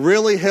Lord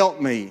really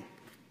helped me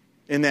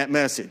in that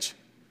message.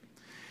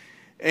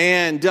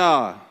 And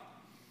I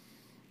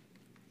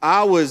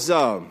was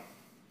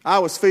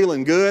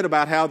feeling good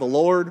about how the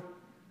Lord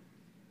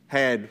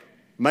had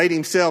made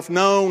himself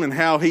known and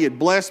how he had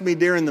blessed me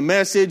during the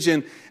message.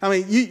 And I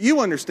mean,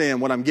 you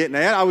understand what I'm getting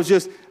at.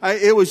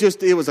 It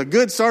was a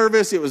good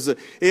service.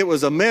 It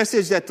was a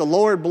message that the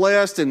Lord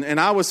blessed, and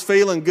I was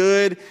feeling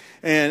good.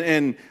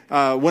 And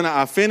when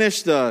I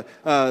finished the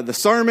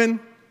sermon,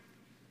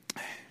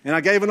 and I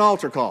gave an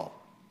altar call,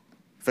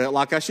 felt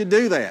like I should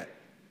do that.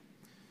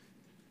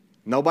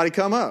 Nobody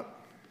come up.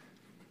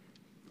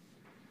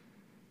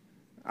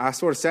 I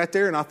sort of sat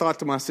there and I thought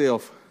to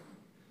myself,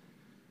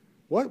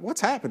 what's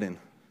happening?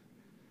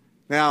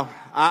 Now,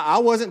 I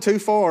wasn't too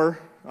far.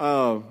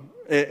 I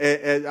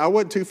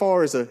wasn't too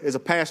far as a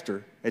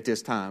pastor at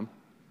this time.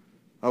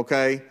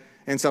 Okay?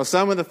 And so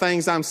some of the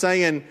things I'm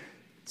saying,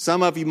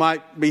 some of you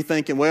might be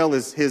thinking, well,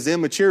 his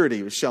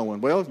immaturity was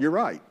showing. Well, you're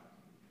right.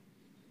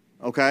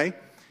 Okay?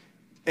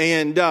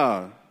 And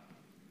I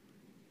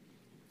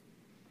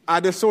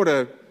just sort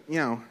of,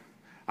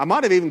 I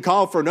might have even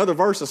called for another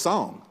verse of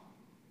song.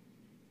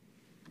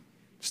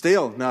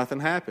 Still, nothing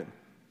happened.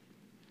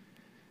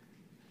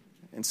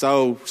 And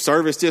so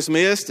service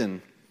dismissed,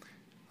 and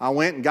I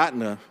went and got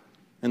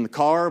in the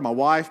car, my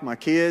wife, my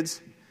kids.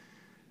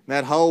 And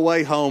that whole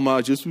way home, I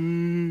was just,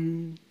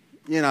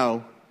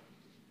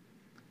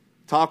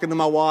 talking to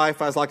my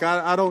wife. I was like,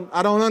 I don't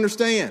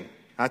understand.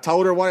 I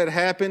told her what had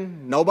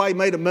happened. Nobody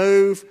made a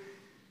move.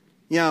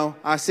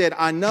 I said,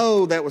 I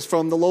know that was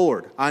from the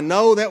Lord. I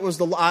know that was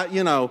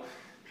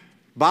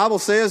Bible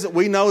says that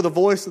we know the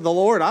voice of the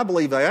Lord. I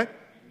believe that.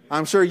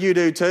 I'm sure you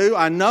do too.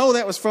 I know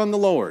that was from the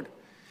Lord.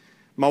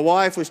 My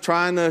wife was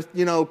trying to,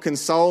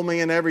 console me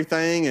and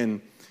everything. And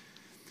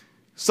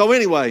so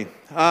anyway,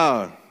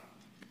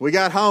 we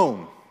got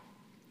home,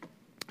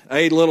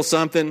 ate a little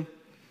something,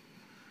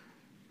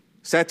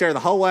 sat there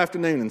the whole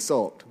afternoon and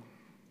sulked.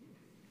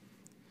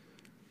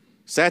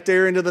 Sat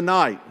there into the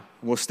night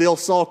and was still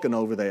sulking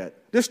over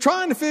that. Just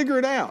trying to figure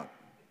it out.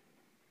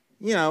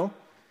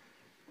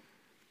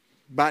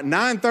 About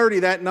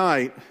 9:30 that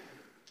night,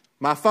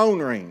 my phone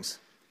rings.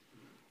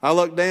 I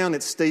look down,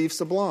 it's Steve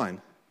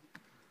Sublime.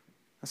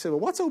 I said, well,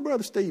 what's old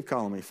Brother Steve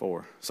calling me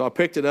for? So I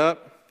picked it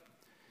up.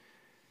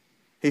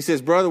 He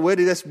says, Brother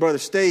Whitty, this is Brother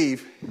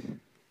Steve.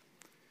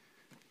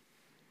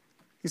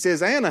 He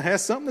says, Anna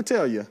has something to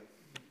tell you.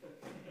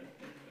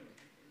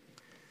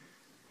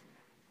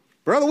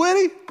 Brother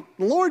Whitty,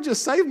 the Lord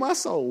just saved my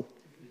soul.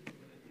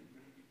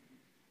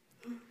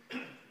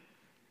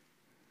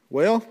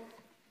 Well,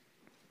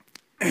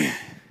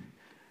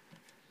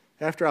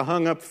 after I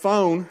hung up the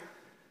phone,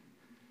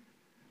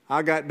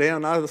 I got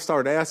down, I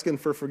started asking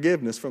for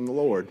forgiveness from the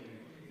Lord.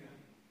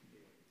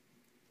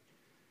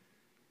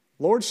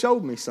 Lord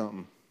showed me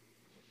something.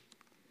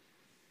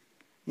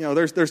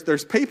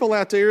 There's people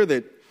out there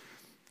that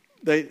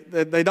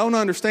They don't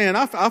understand.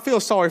 I feel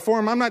sorry for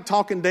them. I'm not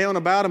talking down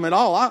about them at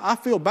all. I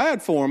feel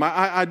bad for them.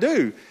 I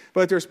do.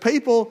 But there's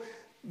people,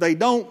 they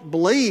don't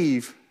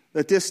believe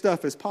that this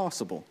stuff is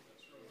possible.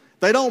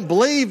 They don't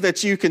believe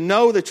that you can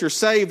know that you're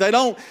saved. They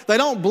don't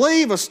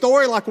believe a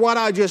story like what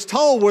I just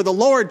told where the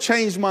Lord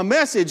changed my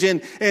message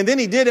and then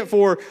He did it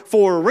for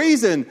a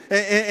reason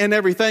and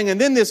everything. And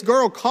then this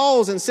girl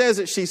calls and says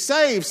that she's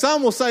saved.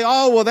 Some will say,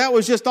 oh, well, that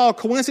was just all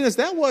coincidence.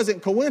 That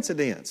wasn't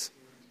coincidence.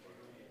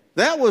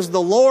 That was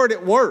the Lord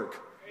at work.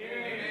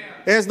 Amen.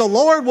 As the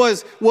Lord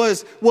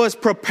was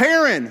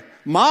preparing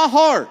my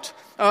heart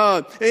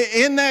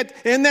in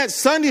that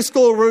Sunday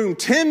school room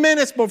 10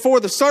 minutes before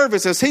the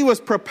service, as He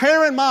was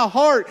preparing my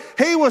heart,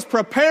 He was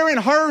preparing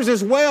hers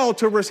as well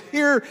to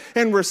hear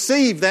and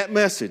receive that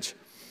message.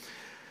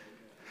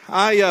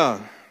 Part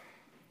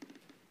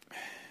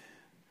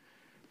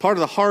of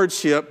the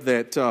hardship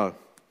that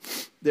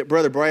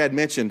Brother Brad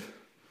mentioned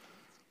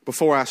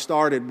before I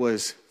started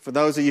was, for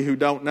those of you who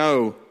don't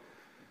know,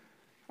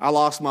 I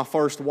lost my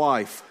first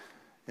wife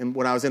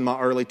when I was in my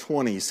early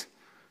 20s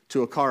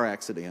to a car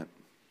accident.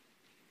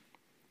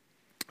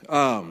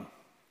 That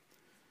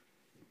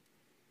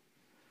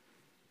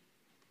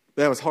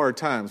was hard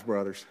times,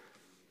 brothers.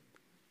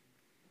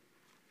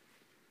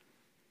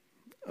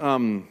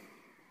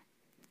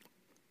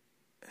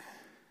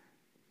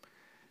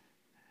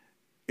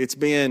 It's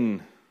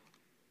been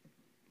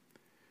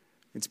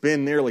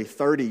nearly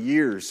 30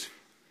 years,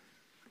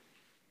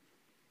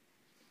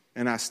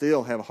 and I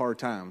still have a hard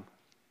time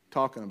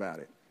talking about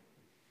it.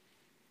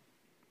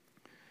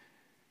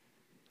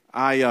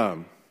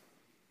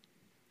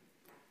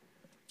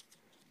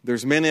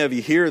 There's many of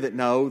you here that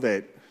know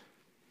that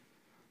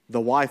the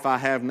wife I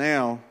have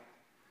now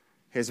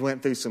has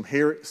went through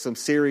some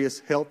serious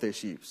health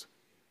issues.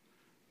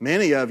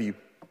 Many of you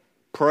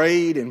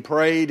prayed and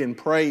prayed and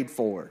prayed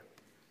for her.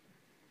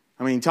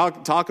 I mean,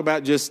 talk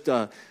about just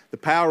the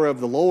power of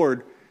the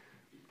Lord.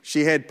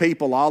 She had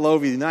people all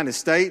over the United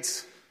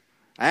States,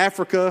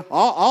 Africa,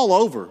 all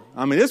over.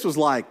 I mean, this was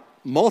like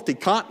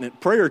multi-continent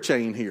prayer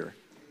chain here.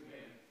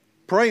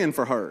 Praying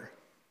for her.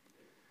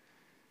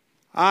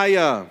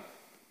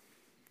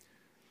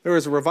 There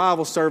was a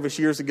revival service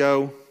years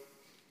ago.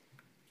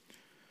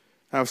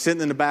 I was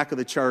sitting in the back of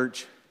the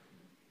church.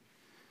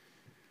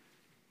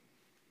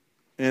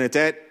 And at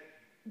that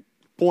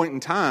point in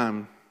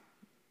time,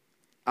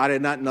 I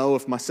did not know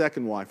if my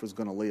second wife was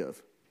going to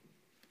live.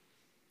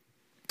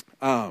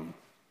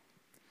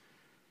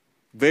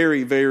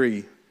 Very,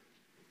 very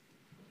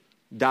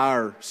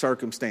dire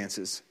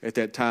circumstances at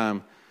that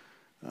time.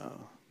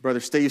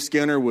 Brother Steve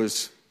Skinner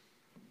was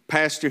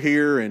pastor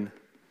here, and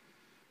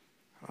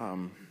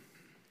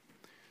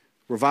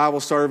revival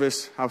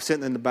service. I was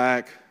sitting in the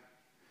back.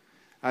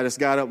 I just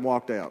got up and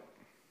walked out.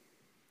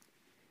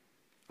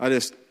 I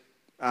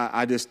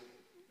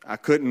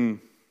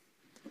couldn't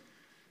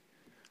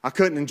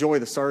enjoy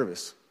the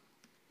service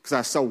because I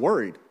was so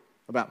worried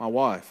about my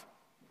wife.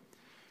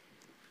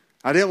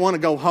 I didn't want to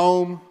go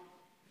home.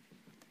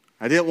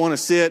 I didn't want to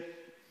sit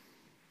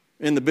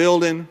in the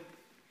building.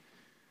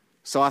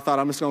 So I thought,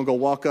 I'm just going to go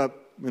walk up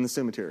in the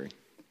cemetery.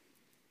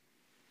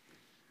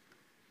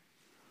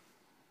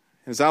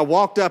 As I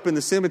walked up in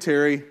the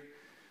cemetery,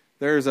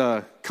 there's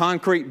a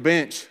concrete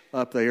bench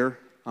up there.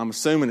 I'm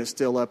assuming it's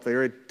still up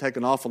there. It'd take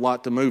an awful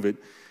lot to move it.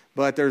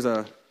 But there's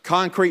a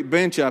concrete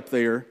bench up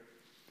there.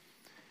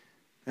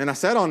 And I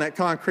sat on that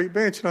concrete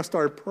bench and I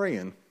started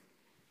praying.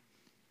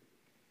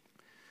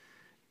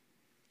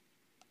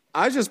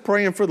 I was just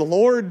praying for the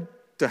Lord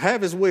to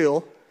have His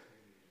will.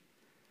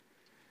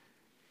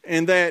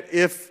 And that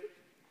if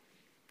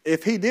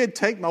He did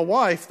take my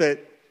wife, that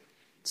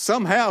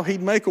somehow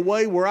He'd make a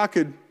way where I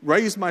could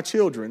raise my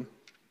children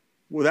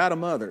without a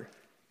mother.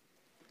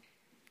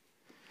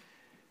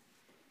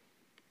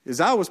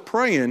 As I was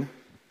praying,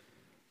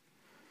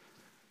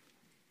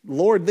 the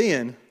Lord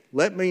then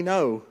let me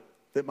know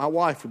that my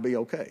wife would be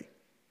okay.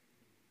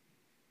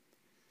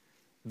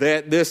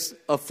 That this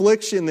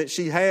affliction that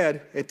she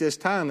had at this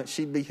time, that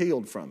she'd be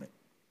healed from it.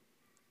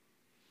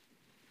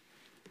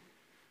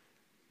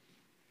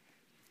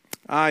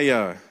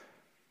 I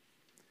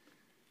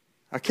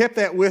kept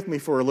that with me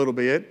for a little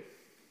bit.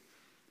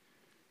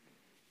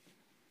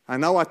 I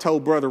know I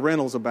told Brother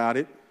Reynolds about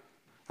it.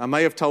 I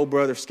may have told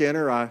Brother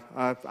Skinner.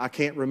 I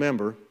can't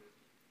remember.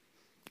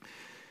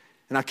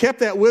 And I kept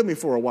that with me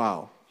for a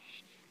while.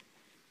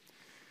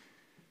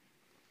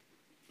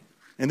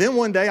 And then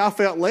one day I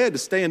felt led to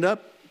stand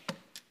up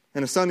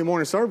in a Sunday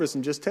morning service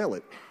and just tell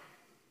it.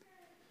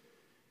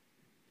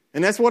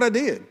 And that's what I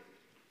did.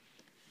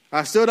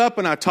 I stood up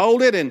and I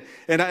told it, and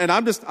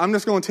I'm just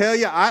going to tell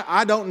you,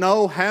 I don't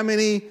know how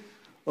many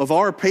of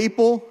our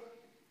people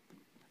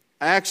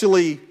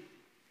actually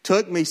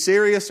took me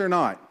serious or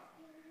not.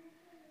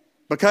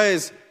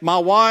 Because my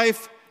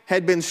wife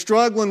had been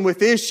struggling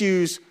with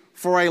issues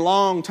for a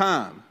long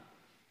time.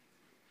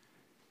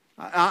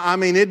 I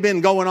mean, it'd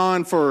been going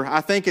on for,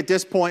 I think at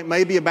this point,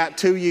 maybe about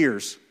 2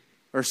 years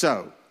or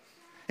so.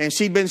 And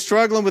she'd been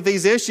struggling with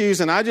these issues,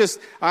 and I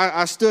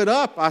stood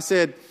up. I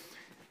said,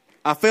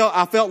 I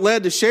felt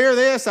led to share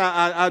this.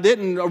 I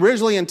didn't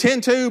originally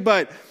intend to,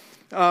 but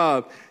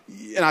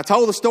and I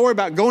told the story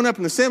about going up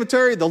in the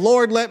cemetery. The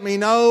Lord let me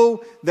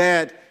know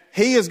that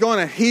He is going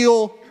to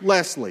heal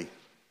Leslie.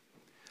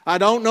 I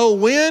don't know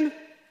when,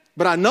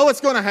 but I know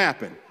it's going to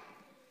happen.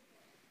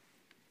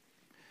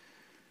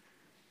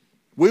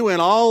 We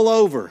went all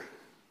over.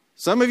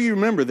 Some of you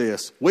remember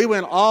this. We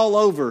went all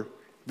over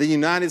the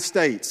United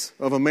States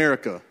of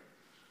America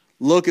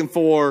looking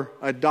for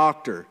a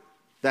doctor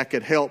that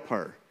could help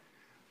her.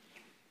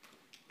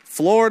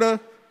 Florida,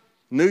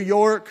 New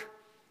York,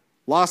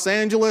 Los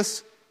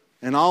Angeles,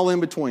 and all in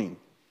between.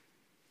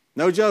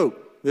 No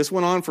joke. This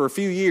went on for a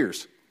few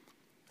years.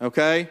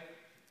 Okay?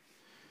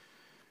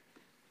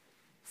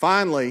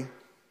 Finally,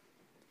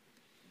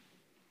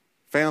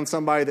 found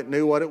somebody that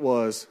knew what it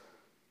was.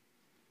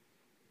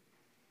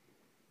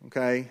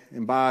 Okay?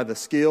 And by the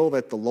skill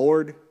that the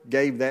Lord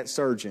gave that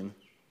surgeon,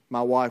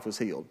 my wife was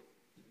healed.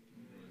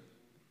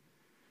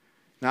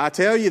 Now, I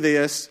tell you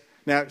this.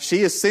 Now,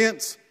 she has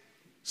since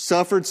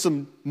suffered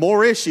some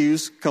more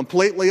issues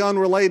completely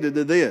unrelated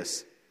to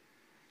this.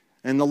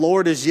 And the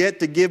Lord has yet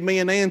to give me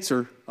an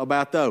answer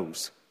about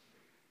those.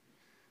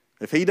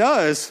 If He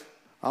does,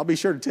 I'll be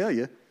sure to tell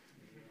you.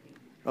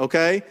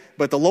 Okay?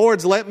 But the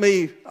Lord's let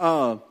me,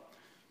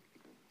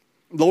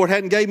 Lord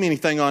hadn't gave me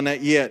anything on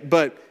that yet.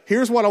 But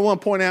here's what I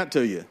want to point out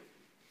to you.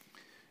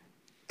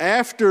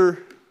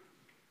 After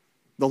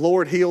the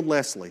Lord healed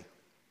Leslie,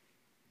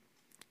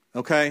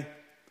 okay?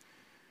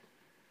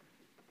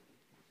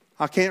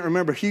 I can't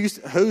remember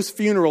whose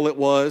funeral it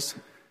was,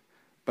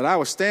 but I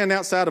was standing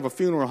outside of a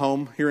funeral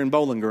home here in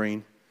Bowling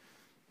Green,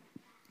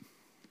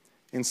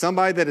 and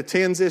somebody that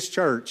attends this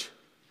church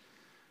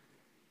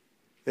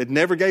that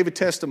never gave a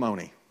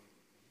testimony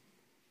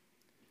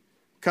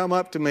come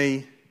up to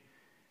me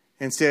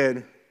and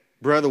said,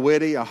 "Brother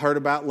Whitty, I heard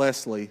about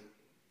Leslie,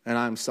 and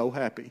I'm so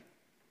happy."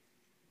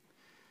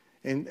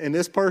 And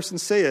this person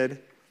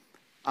said,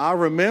 "I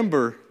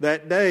remember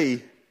that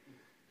day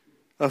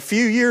a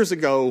few years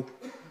ago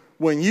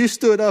when you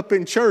stood up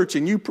in church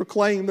and you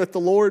proclaimed that the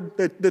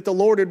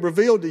Lord had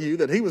revealed to you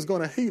that He was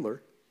going to heal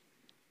her."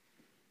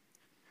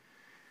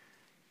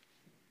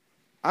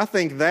 I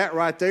think that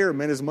right there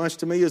meant as much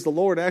to me as the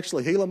Lord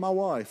actually healing my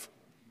wife.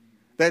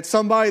 That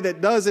somebody that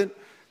doesn't,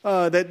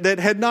 that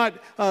had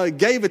not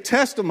gave a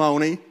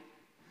testimony,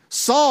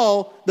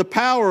 saw the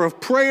power of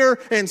prayer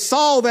and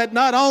saw that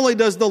not only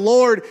does the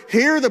Lord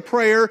hear the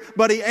prayer,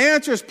 but He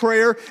answers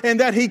prayer and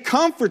that He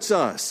comforts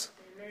us.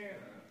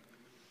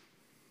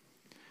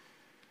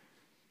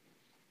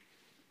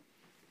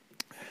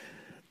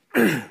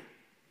 Amen.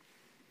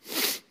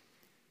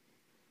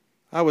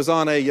 I was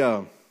on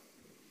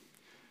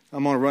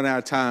I'm going to run out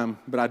of time,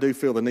 but I do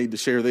feel the need to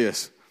share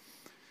this.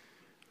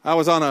 I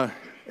was on an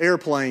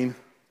airplane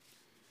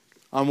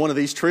on one of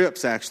these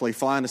trips, actually,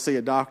 flying to see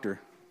a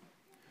doctor.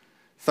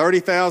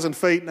 30,000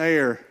 feet in the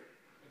air.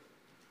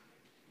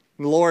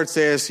 And the Lord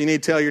says, "You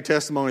need to tell your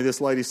testimony to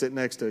this lady sitting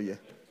next to you."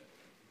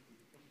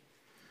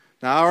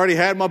 Now, I already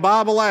had my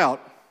Bible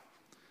out,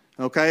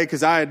 okay,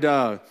 because I'd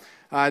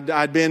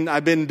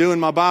been doing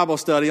my Bible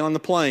study on the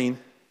plane.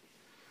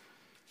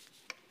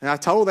 And I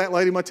told that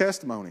lady my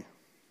testimony.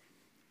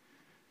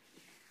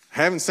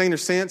 Haven't seen her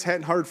since,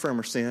 hadn't heard from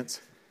her since.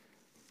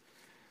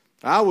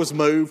 I was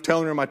moved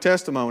telling her my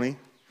testimony.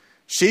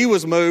 She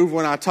was moved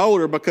when I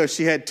told her because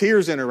she had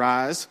tears in her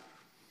eyes.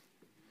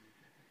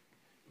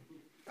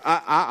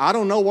 I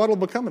don't know what will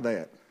become of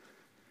that.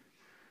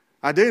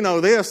 I do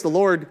know this, the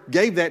Lord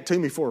gave that to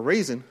me for a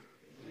reason.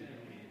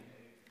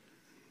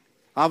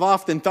 I've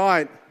often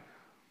thought,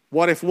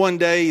 what if one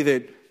day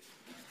that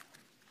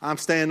I'm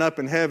standing up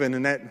in heaven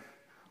and that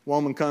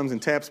woman comes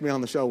and taps me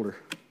on the shoulder?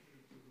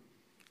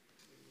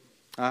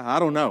 I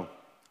don't know.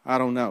 I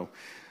don't know.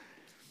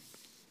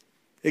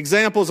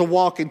 Examples of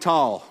walking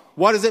tall.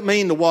 What does it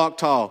mean to walk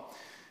tall?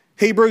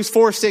 Hebrews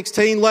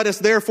 4:16, "Let us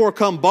therefore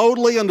come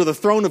boldly unto the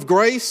throne of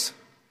grace,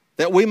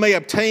 that we may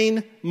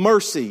obtain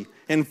mercy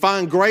and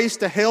find grace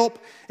to help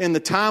in the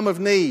time of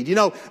need." You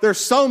know, there's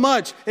so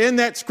much in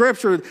that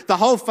scripture, the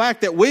whole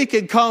fact that we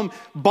can come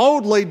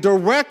boldly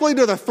directly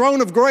to the throne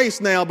of grace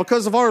now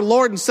because of our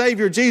Lord and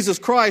Savior Jesus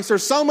Christ.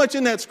 There's so much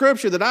in that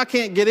scripture that I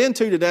can't get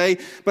into today,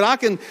 but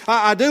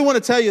I do want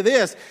to tell you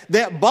this,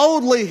 that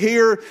boldly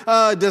here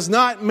does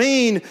not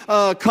mean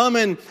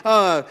coming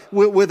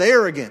with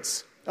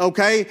arrogance.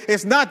 Okay?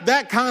 It's not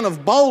that kind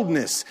of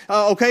boldness.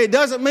 Okay? It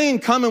doesn't mean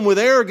coming with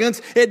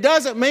arrogance. It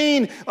doesn't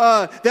mean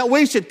that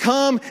we should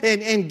come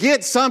and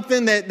get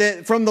something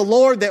that from the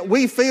Lord that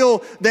we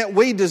feel that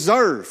we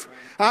deserve.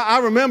 I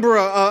remember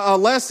a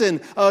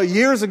lesson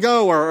years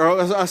ago, or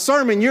a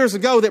sermon years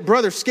ago that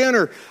Brother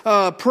Skinner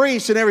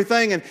preached and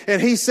everything,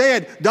 and he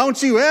said,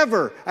 "Don't you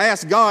ever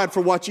ask God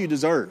for what you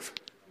deserve."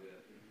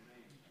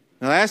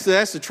 Now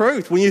that's the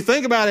truth. When you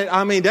think about it,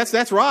 I mean,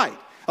 that's right.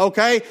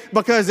 Okay?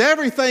 Because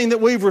everything that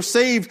we've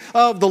received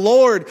of the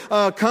Lord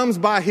comes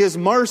by His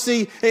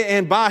mercy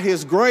and by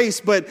His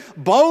grace. But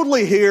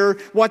boldly here,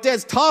 what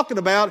that's talking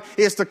about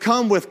is to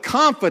come with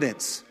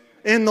confidence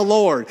in the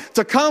Lord,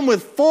 to come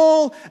with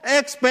full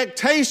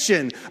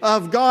expectation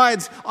of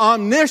God's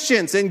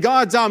omniscience and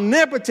God's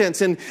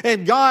omnipotence and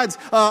God's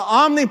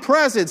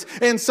omnipresence.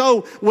 And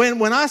so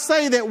when I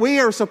say that we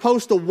are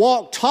supposed to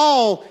walk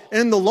tall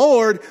in the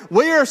Lord,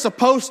 we are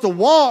supposed to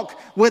walk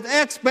with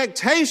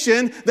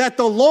expectation that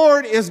the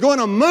Lord is going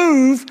to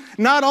move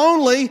not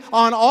only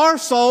on our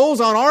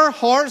souls, on our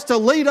hearts to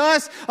lead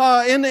us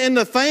in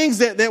the things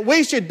that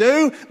we should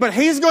do, but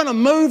He's going to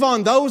move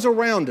on those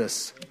around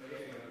us.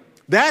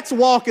 That's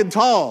walking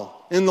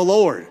tall in the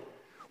Lord.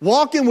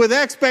 Walking with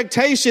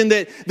expectation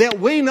that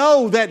we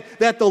know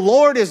that the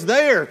Lord is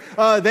there,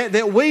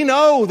 that we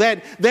know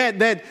that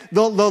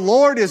the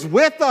Lord is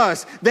with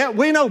us, that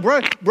we know,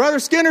 Brother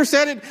Skinner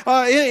said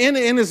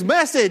it in his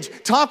message,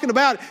 talking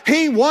about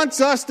He wants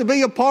us to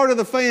be a part of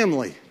the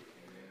family.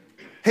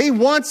 He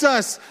wants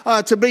us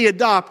to be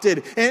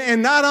adopted.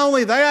 And not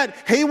only that,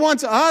 He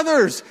wants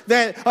others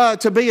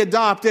to be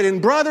adopted.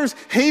 And brothers,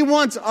 He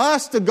wants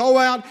us to go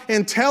out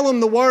and tell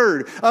them the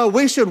Word.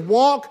 We should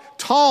walk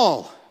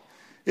tall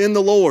in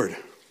the Lord.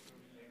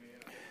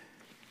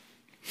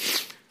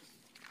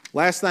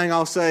 Last thing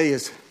I'll say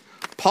is,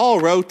 Paul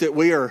wrote that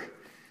we are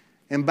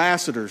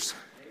ambassadors.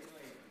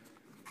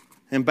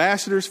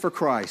 Ambassadors for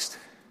Christ.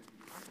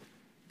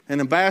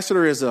 An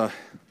ambassador is a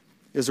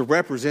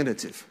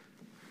representative.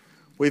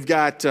 We've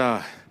got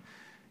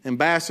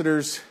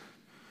ambassadors.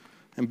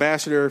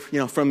 Ambassador,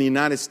 from the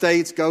United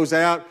States goes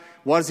out.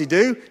 What does he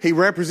do? He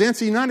represents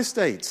the United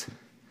States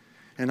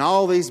and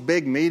all these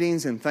big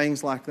meetings and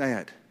things like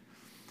that.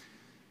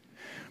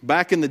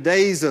 Back in the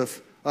days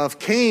of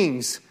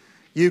kings,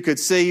 you could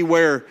see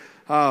where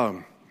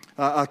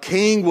a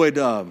king would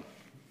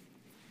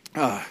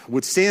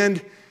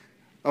send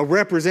a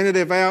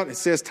representative out. It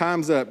says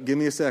time's up. Give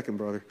me a second,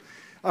 brother.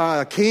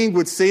 A king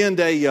would send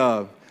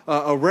a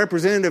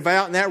representative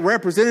out, and that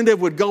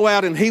representative would go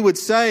out and he would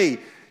say,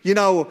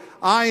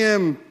 I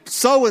am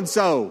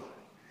so-and-so,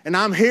 and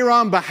I'm here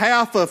on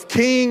behalf of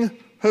King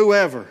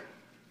whoever.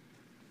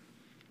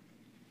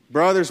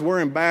 Brothers, we're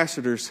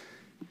ambassadors,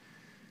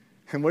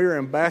 and we're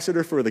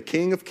ambassador for the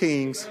King of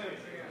Kings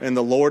and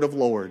the Lord of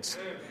Lords.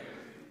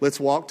 Let's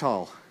walk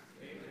tall.